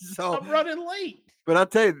 So I'm running late. But I'll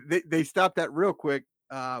tell you, they stopped that real quick.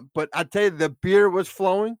 But I'll tell you, the beer was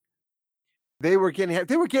flowing. They were getting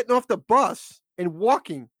off the bus and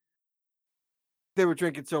walking. They were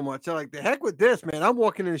drinking so much. They're like, the heck with this, man. I'm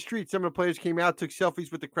walking in the street. Some of the players came out, took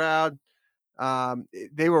selfies with the crowd.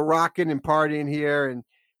 They were rocking and partying here.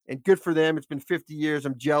 and good for them. It's been 50 years.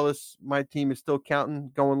 I'm jealous. My team is still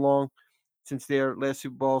counting, going long since their last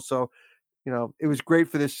Super Bowl. So, it was great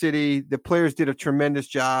for the city. The players did a tremendous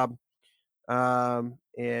job.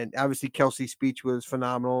 And obviously Kelsey's speech was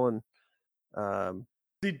phenomenal. And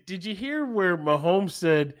did you hear where Mahomes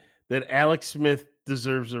said that Alex Smith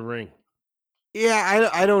deserves a ring? Yeah,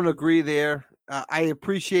 I don't agree there. I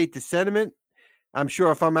appreciate the sentiment. I'm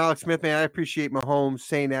sure if I'm Alex Smith, man, I appreciate Mahomes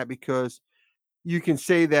saying that, because you can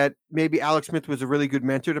say that maybe Alex Smith was a really good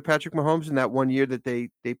mentor to Patrick Mahomes in that 1 year that they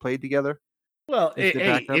played together. Well,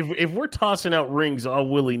 hey, if we're tossing out rings all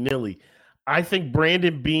willy-nilly, I think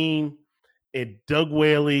Brandon Beane and Doug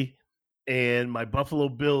Whaley and my Buffalo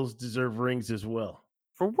Bills deserve rings as well.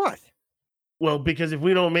 For what? Well, because if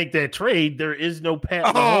we don't make that trade, there is no Pat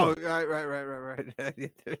Mahomes. Oh,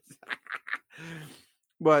 right.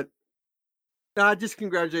 But just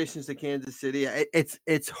congratulations to Kansas City.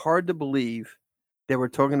 It's hard to believe that we're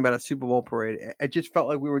talking about a Super Bowl parade. It just felt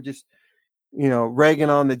like we were just, ragging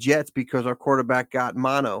on the Jets because our quarterback got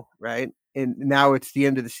mono, right? And now it's the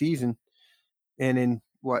end of the season. And in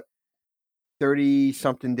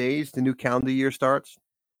 30-something days, the new calendar year starts.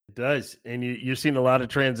 It does. And you're seeing a lot of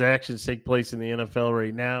transactions take place in the NFL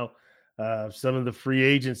right now. Some of the free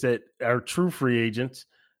agents that are true free agents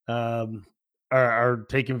are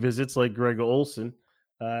taking visits, like Greg Olsen.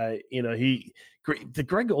 The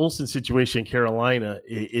Greg Olsen situation in Carolina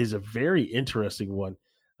is a very interesting one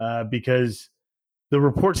because the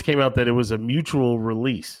reports came out that it was a mutual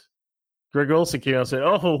release. Greg Olsen came out and said,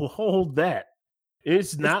 "Oh, hold that.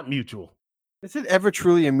 It's not mutual." Is it ever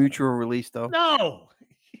truly a mutual release, though? No.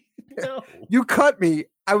 You cut me.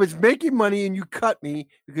 I was making money and you cut me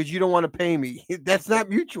because you don't want to pay me. That's not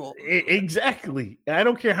mutual. Exactly. I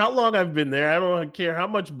don't care how long I've been there. I don't care how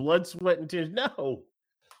much blood, sweat, and tears. No.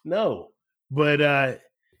 But,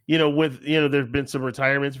 there's been some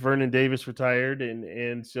retirements. Vernon Davis retired.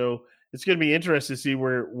 And so it's going to be interesting to see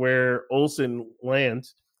where Olsen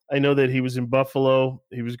lands. I know that he was in Buffalo.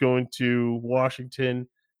 He was going to Washington,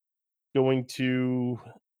 going to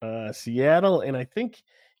Seattle, and I think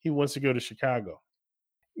he wants to go to Chicago.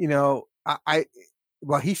 He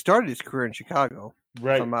started his career in Chicago,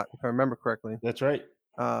 right? If I remember correctly. That's right.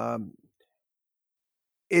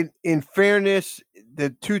 In fairness, the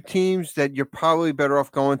two teams that you're probably better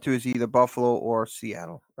off going to is either Buffalo or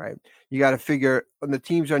Seattle, right? You got to figure on the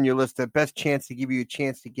teams on your list, the best chance to give you a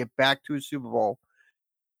chance to get back to a Super Bowl.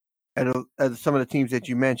 And some of the teams that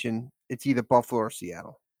you mentioned, it's either Buffalo or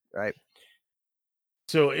Seattle, right?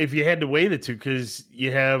 So if you had to weigh the two, because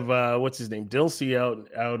you have what's his name, Dilsey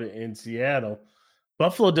out in Seattle,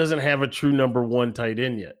 Buffalo doesn't have a true number one tight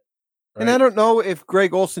end yet. Right? And I don't know if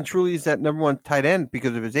Greg Olsen truly is that number one tight end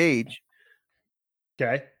because of his age.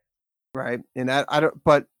 Okay. Right. And I don't,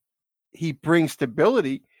 but he brings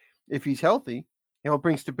stability if he's healthy. He'll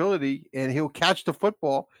bring stability and he'll catch the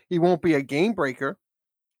football. He won't be a game breaker.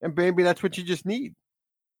 And maybe that's what you just need.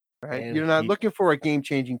 Right. And you're not looking for a game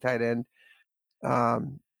changing tight end. For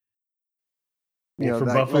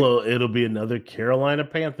Buffalo, it'll be another Carolina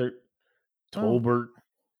Panther, Tolbert,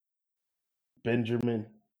 Benjamin.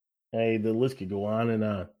 Hey, the list could go on and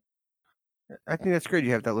on. I think that's great.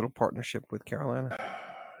 You have that little partnership with Carolina.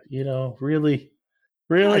 Really.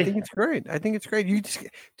 I think it's great. You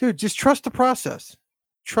just trust the process.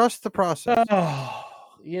 Trust the process.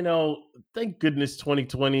 Thank goodness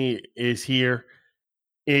 2020 is here.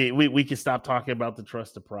 We can stop talking about the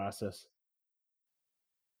trust the process.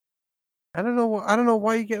 I don't know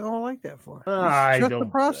why you get all like that for. I trust don't. The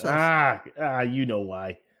process. You know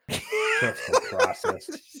why. Trust the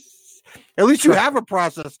process. At least you have a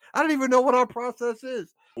process. I don't even know what our process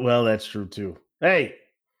is. Well, that's true too. Hey,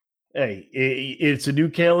 it's a new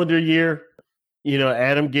calendar year.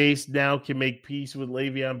 Adam Gase now can make peace with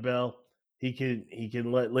Le'Veon Bell. He can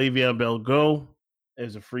let Le'Veon Bell go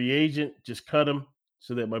as a free agent. Just cut him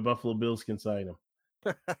so that my Buffalo Bills can sign him.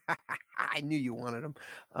 I knew you wanted him.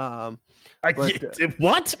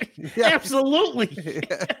 What? Yeah. Absolutely.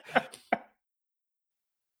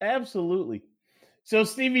 Absolutely. So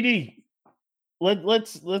Stevie D,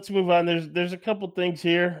 let's move on. There's a couple things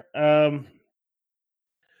here.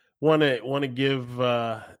 Want to give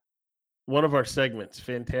one of our segments,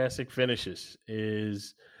 Fantastic Finishes,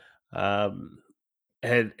 is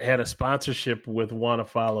had a sponsorship with Wanna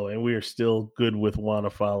Follow, and we are still good with Wanna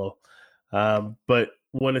Follow. But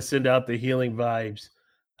want to send out the healing vibes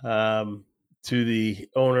to the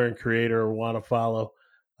owner and creator of Wanna Follow,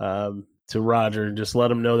 to Roger, and just let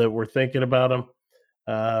him know that we're thinking about him.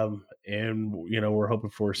 And we're hoping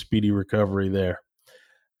for a speedy recovery there.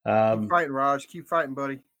 Keep fighting, Raj. Keep fighting,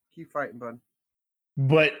 buddy. Keep fighting, bud.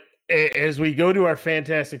 But as we go to our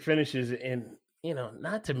fantastic finishes, and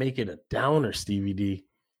not to make it a downer, Stevie D,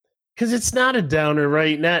 because it's not a downer,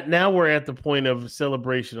 right? Now we're at the point of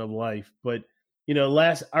celebration of life, but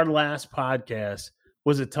our last podcast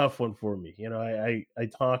was a tough one for me. I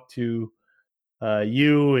talked to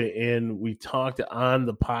you, and we talked on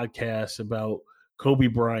the podcast about Kobe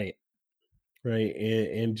Bryant, right,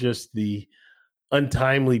 and just the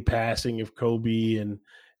untimely passing of Kobe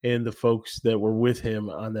and the folks that were with him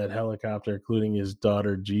on that helicopter, including his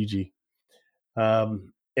daughter Gigi. And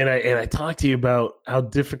I talked to you about how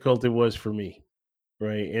difficult it was for me,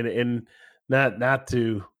 right? And not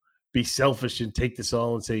to be selfish and take this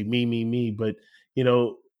all and say me, but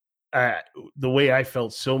the way I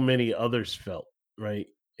felt, so many others felt, right,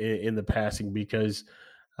 in the passing, because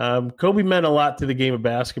Kobe meant a lot to the game of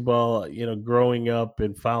basketball. Growing up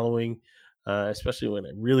and following, especially when I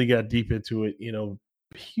really got deep into it.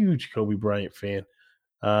 Huge Kobe Bryant fan.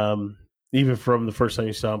 Even from the first time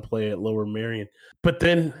you saw him play at Lower Merion. But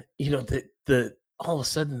then, the all of a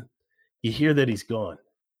sudden you hear that he's gone.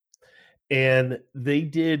 And they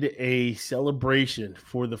did a celebration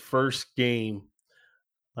for the first game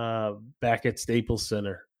back at Staples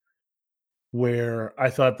Center, where I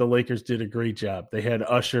thought the Lakers did a great job. They had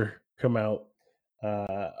Usher come out.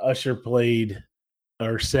 Usher played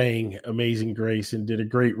or sang Amazing Grace and did a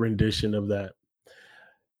great rendition of that.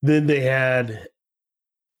 Then they had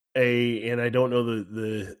and I don't know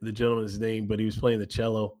the gentleman's name, but he was playing the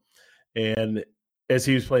cello. And as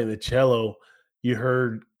he was playing the cello, you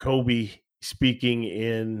heard Kobe speaking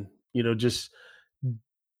in, just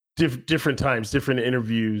different times, different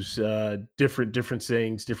interviews, different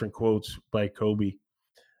sayings, different quotes by Kobe.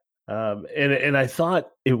 And I thought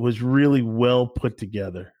it was really well put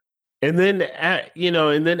together. And then,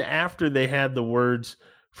 after they had the words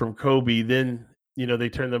from Kobe, then, they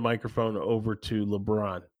turned the microphone over to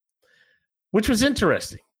LeBron, which was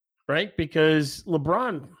interesting, right? Because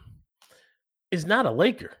LeBron is not a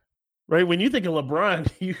Laker, right? When you think of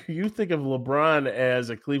LeBron, you think of LeBron as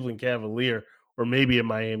a Cleveland Cavalier or maybe a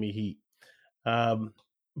Miami Heat.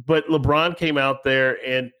 But LeBron came out there,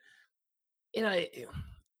 and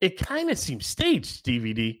it kind of seemed staged,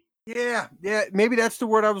 DVD. Yeah, maybe that's the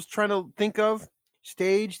word I was trying to think of.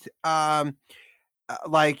 Staged.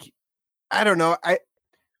 Like, I don't know.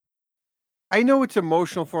 I know it's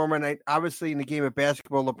emotional for him, and obviously in the game of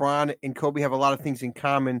basketball, LeBron and Kobe have a lot of things in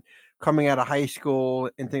common, coming out of high school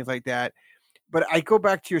and things like that. But I go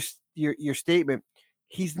back to your statement.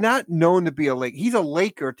 He's not known to be a Laker. He's a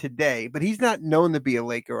Laker today, but he's not known to be a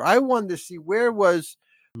Laker. I wanted to see where was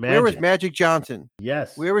Magic Johnson?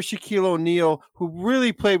 Yes. Where was Shaquille O'Neal, who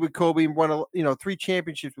really played with Kobe and won 3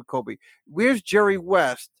 championships with Kobe? Where's Jerry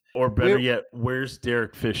West? Or better yet, where's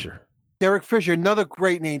Derek Fisher? Derek Fisher, another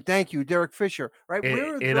great name. Thank you, Derek Fisher. Right?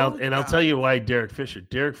 I'll tell you why Derek Fisher.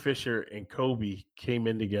 Derek Fisher and Kobe came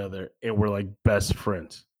in together and were like best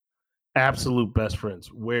friends, absolute best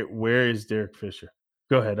friends. Where is Derek Fisher?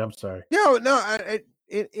 Go ahead. I'm sorry. No.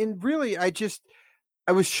 Really, I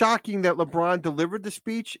was shocking that LeBron delivered the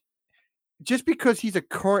speech. Just because he's a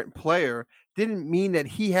current player didn't mean that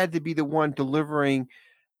he had to be the one delivering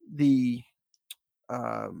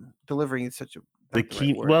such a the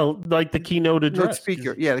key. Right, well, like the keynote address.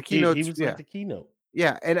 Speaker. Yeah, the keynote. He was like the keynote.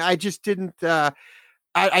 Yeah, and I just didn't. I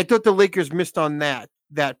thought the Lakers missed on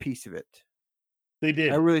that piece of it. They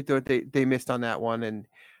did. I really thought they missed on that one, and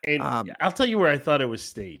I'll tell you where I thought it was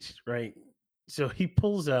staged. Right. So he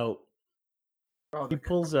pulls out. He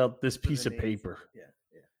pulls out this piece of paper. Yeah.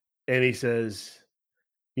 And he says,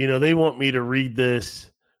 they want me to read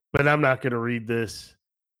this, but I'm not going to read this.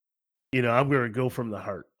 I'm going to go from the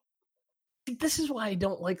heart. This is why I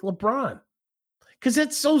don't like LeBron, because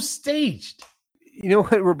it's so staged. You know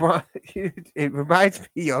what, LeBron? It reminds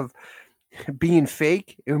me of being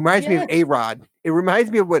fake. It reminds me of A-Rod. It reminds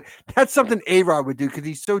me of that's something A-Rod would do, because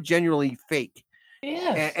he's so genuinely fake.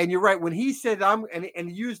 Yes. And you're right. When he said and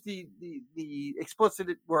he used the explicit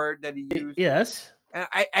word that he used. Yes. And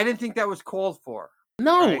I didn't think that was called for.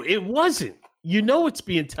 No, right? It wasn't. It's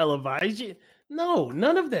being televised. No,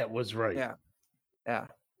 none of that was right. Yeah.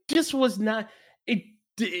 Just was not. It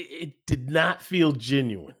did not feel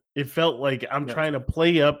genuine. It felt like I'm trying to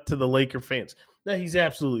play up to the Laker fans. Now, he's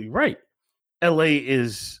absolutely right. LA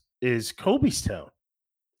is Kobe's town.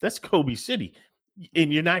 That's Kobe City.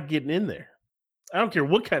 And you're not getting in there. I don't care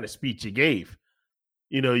what kind of speech you gave.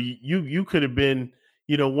 You could have been,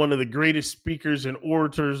 one of the greatest speakers and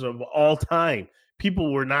orators of all time.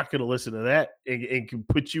 People were not going to listen to that and can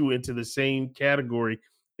put you into the same category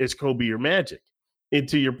as Kobe or Magic. And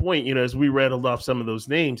to your point, as we rattled off some of those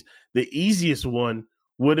names, the easiest one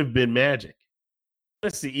would have been Magic.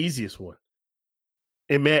 That's the easiest one.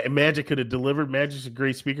 And Magic could have delivered. Magic's a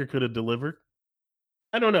great speaker, could have delivered.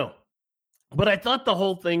 I don't know. But I thought the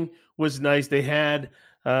whole thing was nice. They had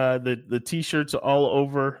the T-shirts all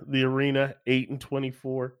over the arena, 8 and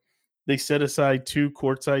 24. They set aside 2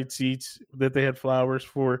 courtside seats that they had flowers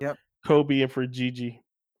for Kobe and for Gigi.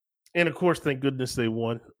 And, of course, thank goodness they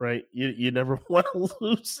won, right? You never want to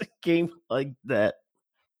lose a game like that.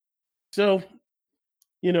 So,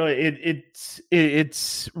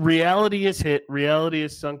 it's reality is hit. Reality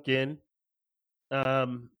is sunk in.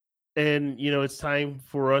 And, it's time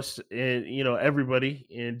for us and, everybody,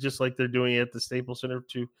 and just like they're doing at the Staples Center,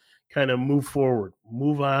 to kind of move forward,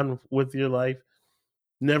 move on with your life.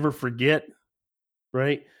 Never forget,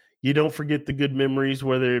 right? You don't forget the good memories,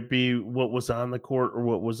 whether it be what was on the court or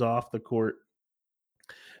what was off the court.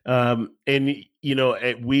 And,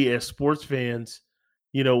 we as sports fans,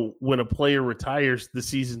 when a player retires, the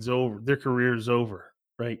season's over, their career is over,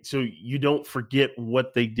 right? So you don't forget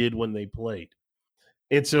what they did when they played.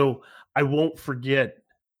 And so I won't forget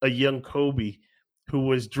a young Kobe who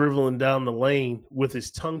was dribbling down the lane with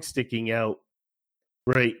his tongue sticking out,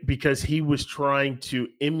 right? Because he was trying to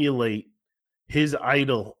emulate his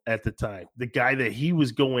idol at the time, the guy that he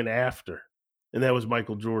was going after, and that was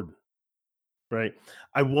Michael Jordan, right?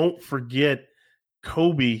 I won't forget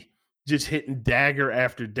Kobe just hitting dagger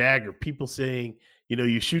after dagger. People saying,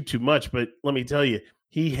 you shoot too much, but let me tell you,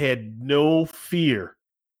 he had no fear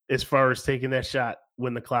as far as taking that shot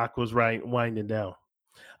when the clock was winding down.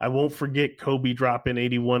 I won't forget Kobe dropping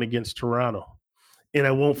 81 against Toronto. And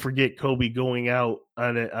I won't forget Kobe going out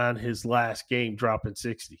on his last game, dropping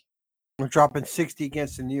 60. We're dropping 60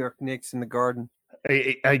 against the New York Knicks in the Garden.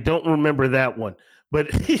 I don't remember that one,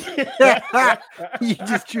 but you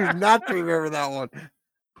just choose not to remember that one.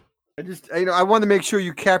 I want to make sure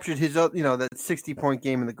you captured his, that 60-point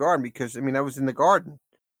game in the Garden, because I was in the Garden.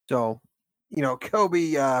 So,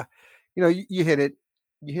 Kobe, you hit it.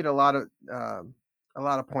 You hit a lot of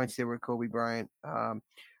points there with Kobe Bryant.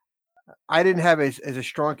 I didn't have as a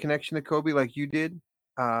strong connection to Kobe like you did.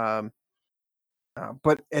 But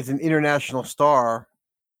as an international star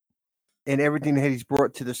and everything that he's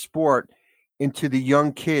brought to the sport and to the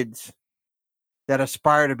young kids that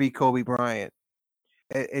aspire to be Kobe Bryant,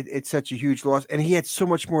 it's such a huge loss. And he had so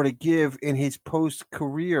much more to give in his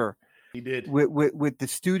post-career. He did with the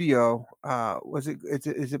studio.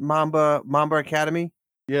 Is it Mamba Academy?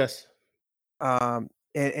 Yes. And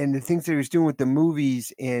the things that he was doing with the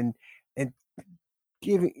movies and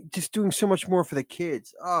doing so much more for the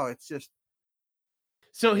kids. Oh, it's just.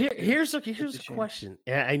 So here's a question.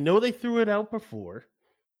 I know they threw it out before.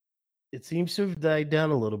 It seems to have died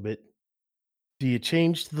down a little bit. Do you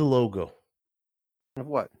change the logo? Of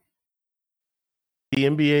what? The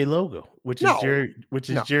NBA logo, which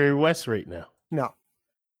is Jerry West right now. No.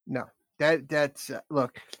 That's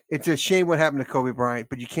look. It's a shame what happened to Kobe Bryant,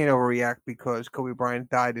 but you can't overreact because Kobe Bryant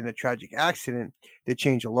died in a tragic accident that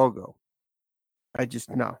changed the logo. If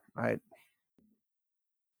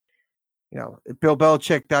Bill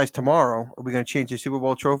Belichick dies tomorrow, are we going to change the Super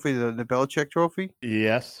Bowl trophy to the Belichick trophy?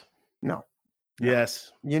 Yes. No.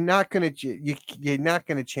 Yes. You're not going to. You're not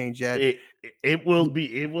going to change that. It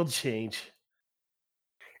will change.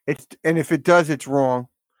 And if it does, it's wrong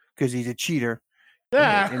because he's a cheater.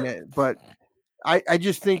 But I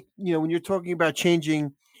just think, when you're talking about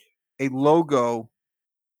changing a logo,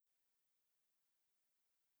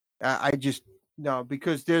 I just no,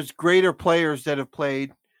 because there's greater players that have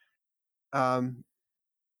played, and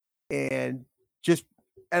I'm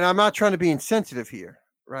not trying to be insensitive here,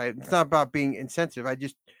 right? It's not about being insensitive.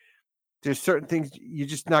 There's certain things you're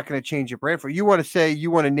just not going to change your brand for. You want to say you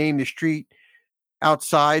want to name the street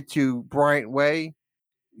outside to Bryant Way.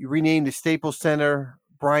 You rename the Staples Center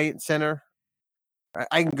Bryant Center.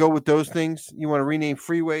 I can go with those things. You want to rename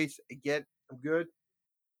freeways? I'm good.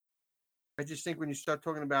 I just think when you start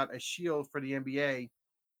talking about a shield for the NBA,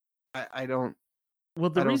 I don't. Well,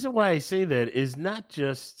 the reason why I say that is not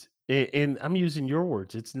just, and I'm using your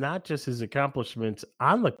words, it's not just his accomplishments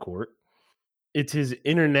on the court. It's his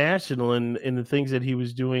international and the things that he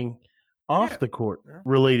was doing off the court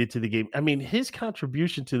related to the game. His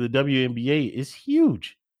contribution to the WNBA is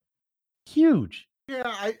huge. Huge.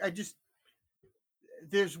 Yeah, I just,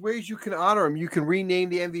 there's ways you can honor him. You can rename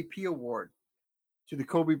the MVP award to the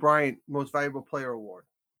Kobe Bryant Most Valuable Player Award.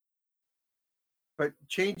 But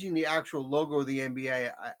changing the actual logo of the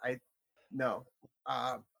NBA, no.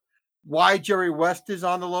 Why Jerry West is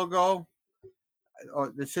on the logo,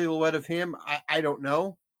 or the silhouette of him, I don't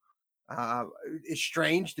know. It's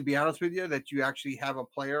strange, to be honest with you, that you actually have a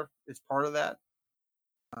player as part of that.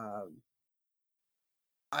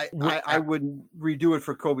 I wouldn't redo it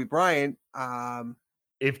for Kobe Bryant.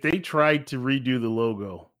 If they tried to redo the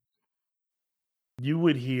logo, you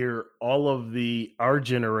would hear all of our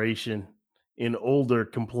generation and older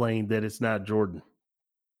complain that it's not Jordan.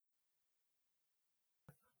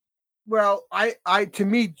 Well, to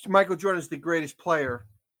me, Michael Jordan is the greatest player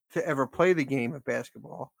to ever play the game of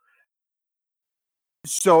basketball.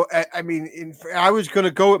 So, I mean, I was going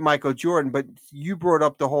to go with Michael Jordan, but you brought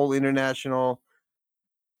up the whole international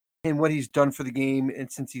and what he's done for the game,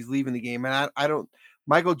 and since he's leaving the game, and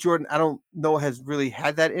Michael Jordan, I don't know, has really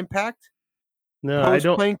had that impact. No, I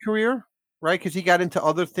don't. Playing career, right? Because he got into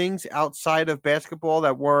other things outside of basketball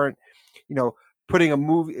that weren't, putting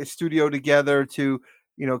a studio together to,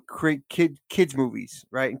 create kids movies,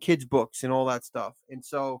 right, and kids books and all that stuff. And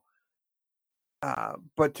so,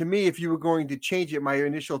 but to me, if you were going to change it, my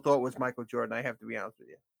initial thought was Michael Jordan. I have to be honest with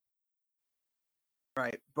you,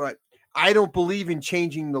 right? But I don't believe in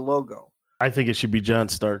changing the logo. I think it should be John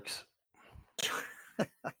Starks. John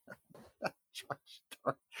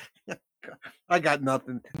Starks. I got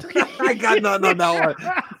nothing. I got nothing on that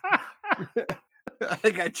one. I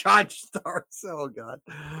got John Starks. Oh God.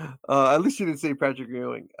 At least you didn't say Patrick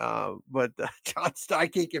Ewing. But John Starks, I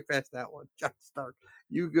can't get past that one. John Starks.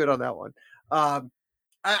 You good on that one.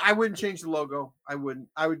 I wouldn't change the logo. I wouldn't.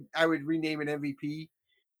 I would rename it MVP.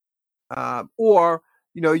 Or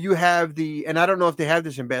you have and I don't know if they have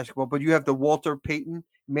this in basketball, but you have the Walter Payton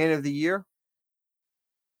Man of the Year.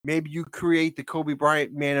 Maybe you create the Kobe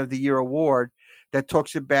Bryant Man of the Year award that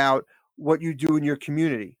talks about what you do in your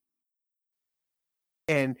community.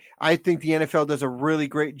 And I think the NFL does a really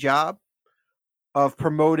great job of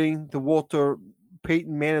promoting the Walter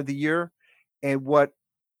Payton Man of the Year, and what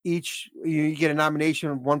you get a nomination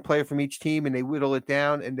of one player from each team, and they whittle it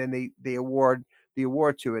down, and then they award the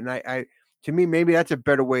award to it. And to me, maybe that's a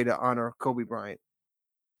better way to honor Kobe Bryant.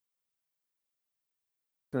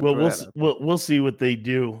 Well, we'll see what they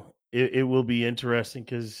do. It will be interesting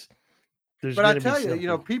because there's. But I tell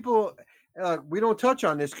you, people, we don't touch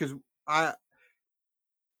on this because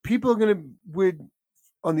people are going to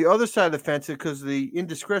on the other side of the fence because the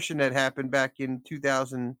indiscretion that happened back in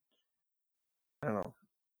 2000. I don't know,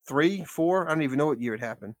 3, 4. I don't even know what year it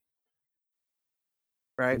happened.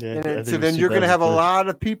 Right, yeah, and so then you're going to have a lot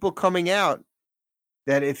of people coming out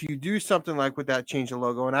that if you do something like with that, change the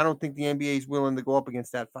logo, and I don't think the NBA is willing to go up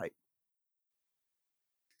against that fight.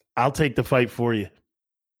 I'll take the fight for you.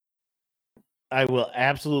 I will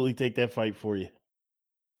absolutely take that fight for you.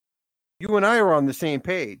 You and I are on the same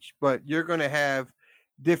page, but you're going to have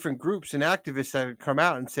different groups and activists that come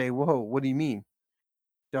out and say, "Whoa, what do you mean?"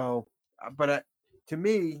 So, but to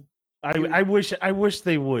me, I wish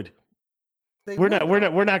they would. We're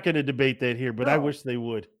not going to debate that here, but no. I wish they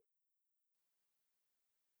would.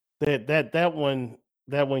 That one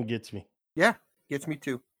gets me. Yeah, gets me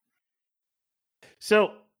too.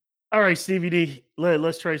 So, all right, Stevie D,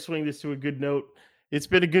 let's try to swing this to a good note. It's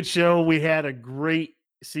been a good show. We had a great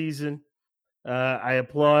season. I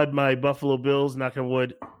applaud my Buffalo Bills, knock on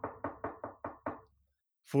wood,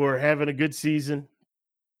 for having a good season.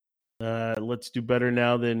 Let's do better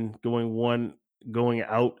now than going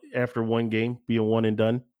out after one game, being one and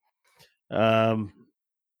done.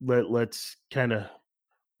 Let's kind of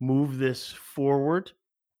move this forward.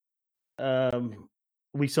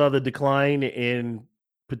 We saw the decline in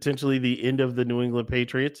potentially the end of the New England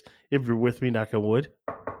Patriots. If you're with me, knock on wood.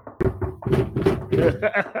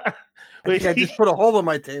 I just put a hole in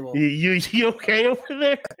my table. You okay over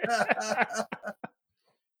there?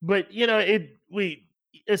 But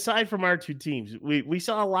aside from our two teams, we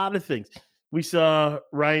saw a lot of things. We saw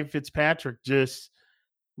Ryan Fitzpatrick just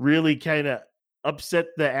really kind of upset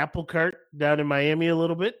the apple cart down in Miami a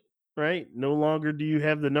little bit, right? No longer do you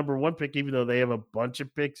have the number one pick, even though they have a bunch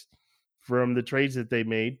of picks from the trades that they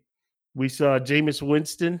made. We saw Jameis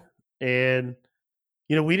Winston, and,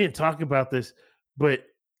 we didn't talk about this, but,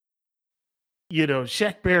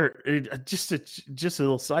 Shaq Barrett, just a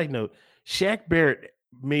little side note, Shaq Barrett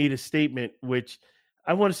made a statement, which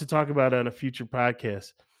I want us to talk about on a future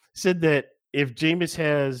podcast, said that if Jameis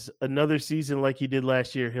has another season like he did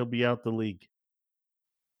last year, he'll be out the league.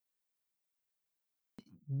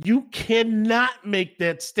 You cannot make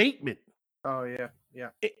that statement. Oh, yeah. Yeah.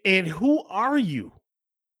 And who are you?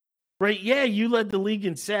 Right? Yeah, you led the league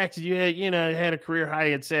in sacks. You had a career high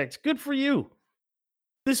in sacks. Good for you.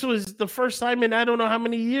 This was the first time in I don't know how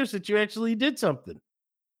many years that you actually did something.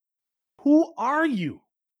 Who are you?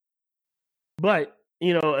 But,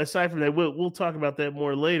 aside from that, we'll talk about that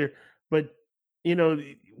more later. But,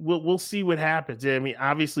 we'll see what happens. I mean,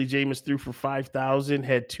 obviously, Jameis threw for 5,000,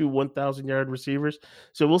 had 2 1,000-yard receivers.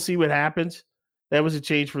 So we'll see what happens. That was a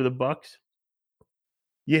change for the Bucs.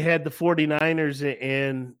 You had the 49ers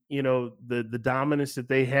and, the dominance that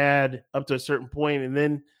they had up to a certain point, and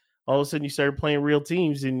then all of a sudden you started playing real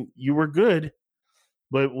teams and you were good.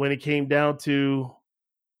 But when it came down to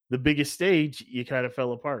the biggest stage, you kind of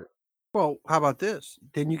fell apart. Well, how about this?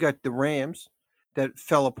 Then you got the Rams that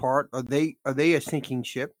fell apart. Are they a sinking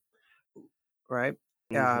ship? Right?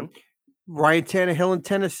 Mm-hmm. Ryan Tannehill in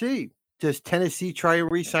Tennessee. Does Tennessee try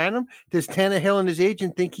and re-sign him? Does Tannehill and his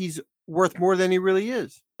agent think he's worth more than he really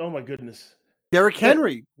is? Oh, my goodness. Derrick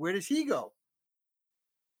Henry, where does he go?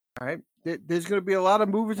 All right. There's going to be a lot of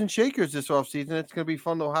movers and shakers this offseason. It's going to be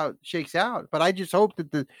fun to know how it shakes out. But I just hope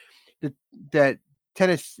that that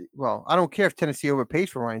Tennessee, well, I don't care if Tennessee overpays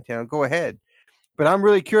for Ryan Tannehill. Go ahead. But I'm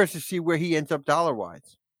really curious to see where he ends up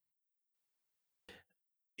dollar-wise.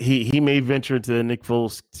 He may venture into the Nick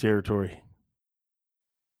Foles territory.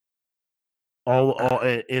 All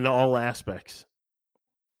in all aspects.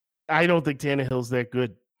 I don't think Tannehill's that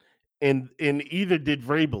good. And either did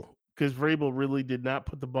Vrabel, because Vrabel really did not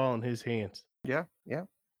put the ball in his hands. Yeah.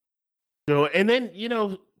 So, and then,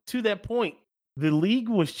 to that point, the league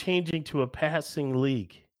was changing to a passing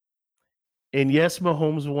league. And yes,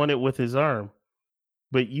 Mahomes won it with his arm,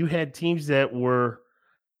 but you had teams that were,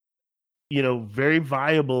 very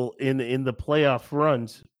viable in the playoff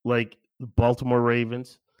runs, like the Baltimore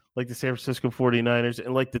Ravens, like the San Francisco 49ers,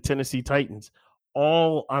 and like the Tennessee Titans,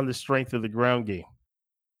 all on the strength of the ground game.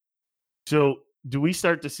 So do we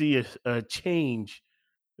start to see a change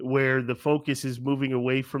where the focus is moving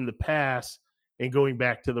away from the pass and going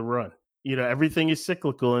back to the run? Everything is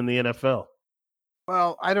cyclical in the NFL.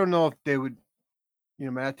 Well, I don't know if they would,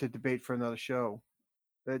 Matt, to debate for another show.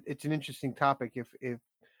 But it's an interesting topic if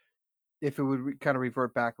it would kind of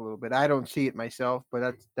revert back a little bit. I don't see it myself,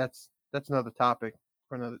 but that's another topic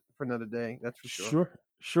for another day. That's for sure.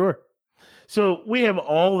 Sure. So we have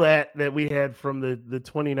all that we had from the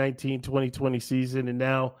 2019-2020 season, and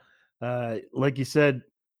now, like you said,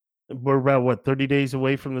 we're about 30 days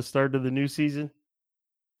away from the start of the new season.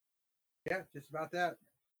 Yeah, just about that.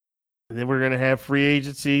 And then we're going to have free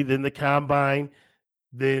agency, then the combine,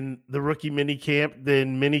 then the rookie mini camp,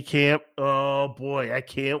 then mini camp. Oh boy, I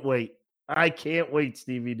can't wait.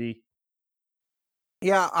 Stevie D.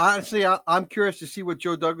 Yeah, honestly, I'm curious to see what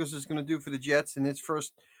Joe Douglas is going to do for the Jets in his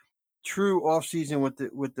first true offseason with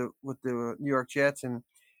the New York Jets and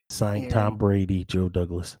Tom Brady, Joe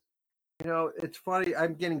Douglas. It's funny.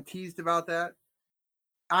 I'm getting teased about that.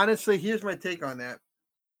 Honestly, here's my take on that.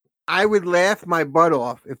 I would laugh my butt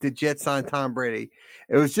off if the Jets signed Tom Brady.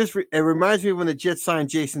 It reminds me of when the Jets signed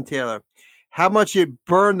Jason Taylor. How much it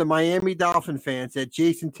burned the Miami Dolphin fans that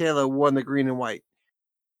Jason Taylor won the green and white.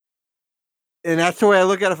 And that's the way I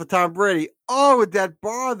look at it for Tom Brady. Oh, would that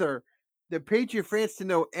bother the Patriot fans to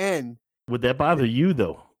no end? Would that bother you,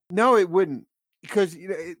 though? No, it wouldn't. Because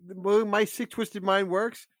my sick, twisted mind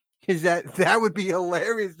works is that would be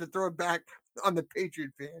hilarious to throw it back on the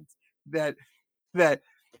Patriot fans. That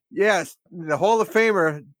yes, the Hall of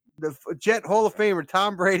Famer, the Jet Hall of Famer,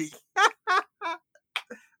 Tom Brady.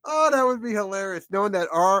 Oh, that would be hilarious. Knowing that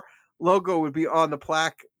our logo would be on the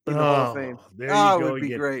plaque in the Hall of Fame. There you go. It would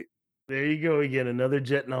be great. There you go again. Another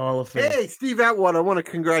Jet in the Hall of Fame. Hey, Steve Atwater, I want to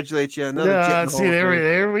congratulate you. Another Jet in the Hall of Fame.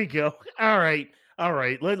 There we go. All right.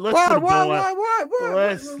 Let's what?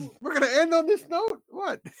 We're going to end on this note?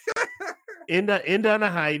 What? end on a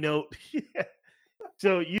high note.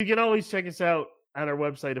 So you can always check us out on our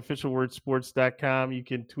website, officialwordsports.com. You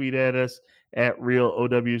can tweet at us at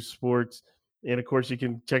RealOWSports. And, of course, you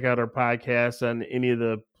can check out our podcast on any of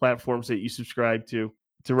the platforms that you subscribe to.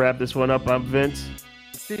 To wrap this one up, I'm Vince.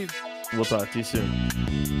 Steve. We'll talk to you soon.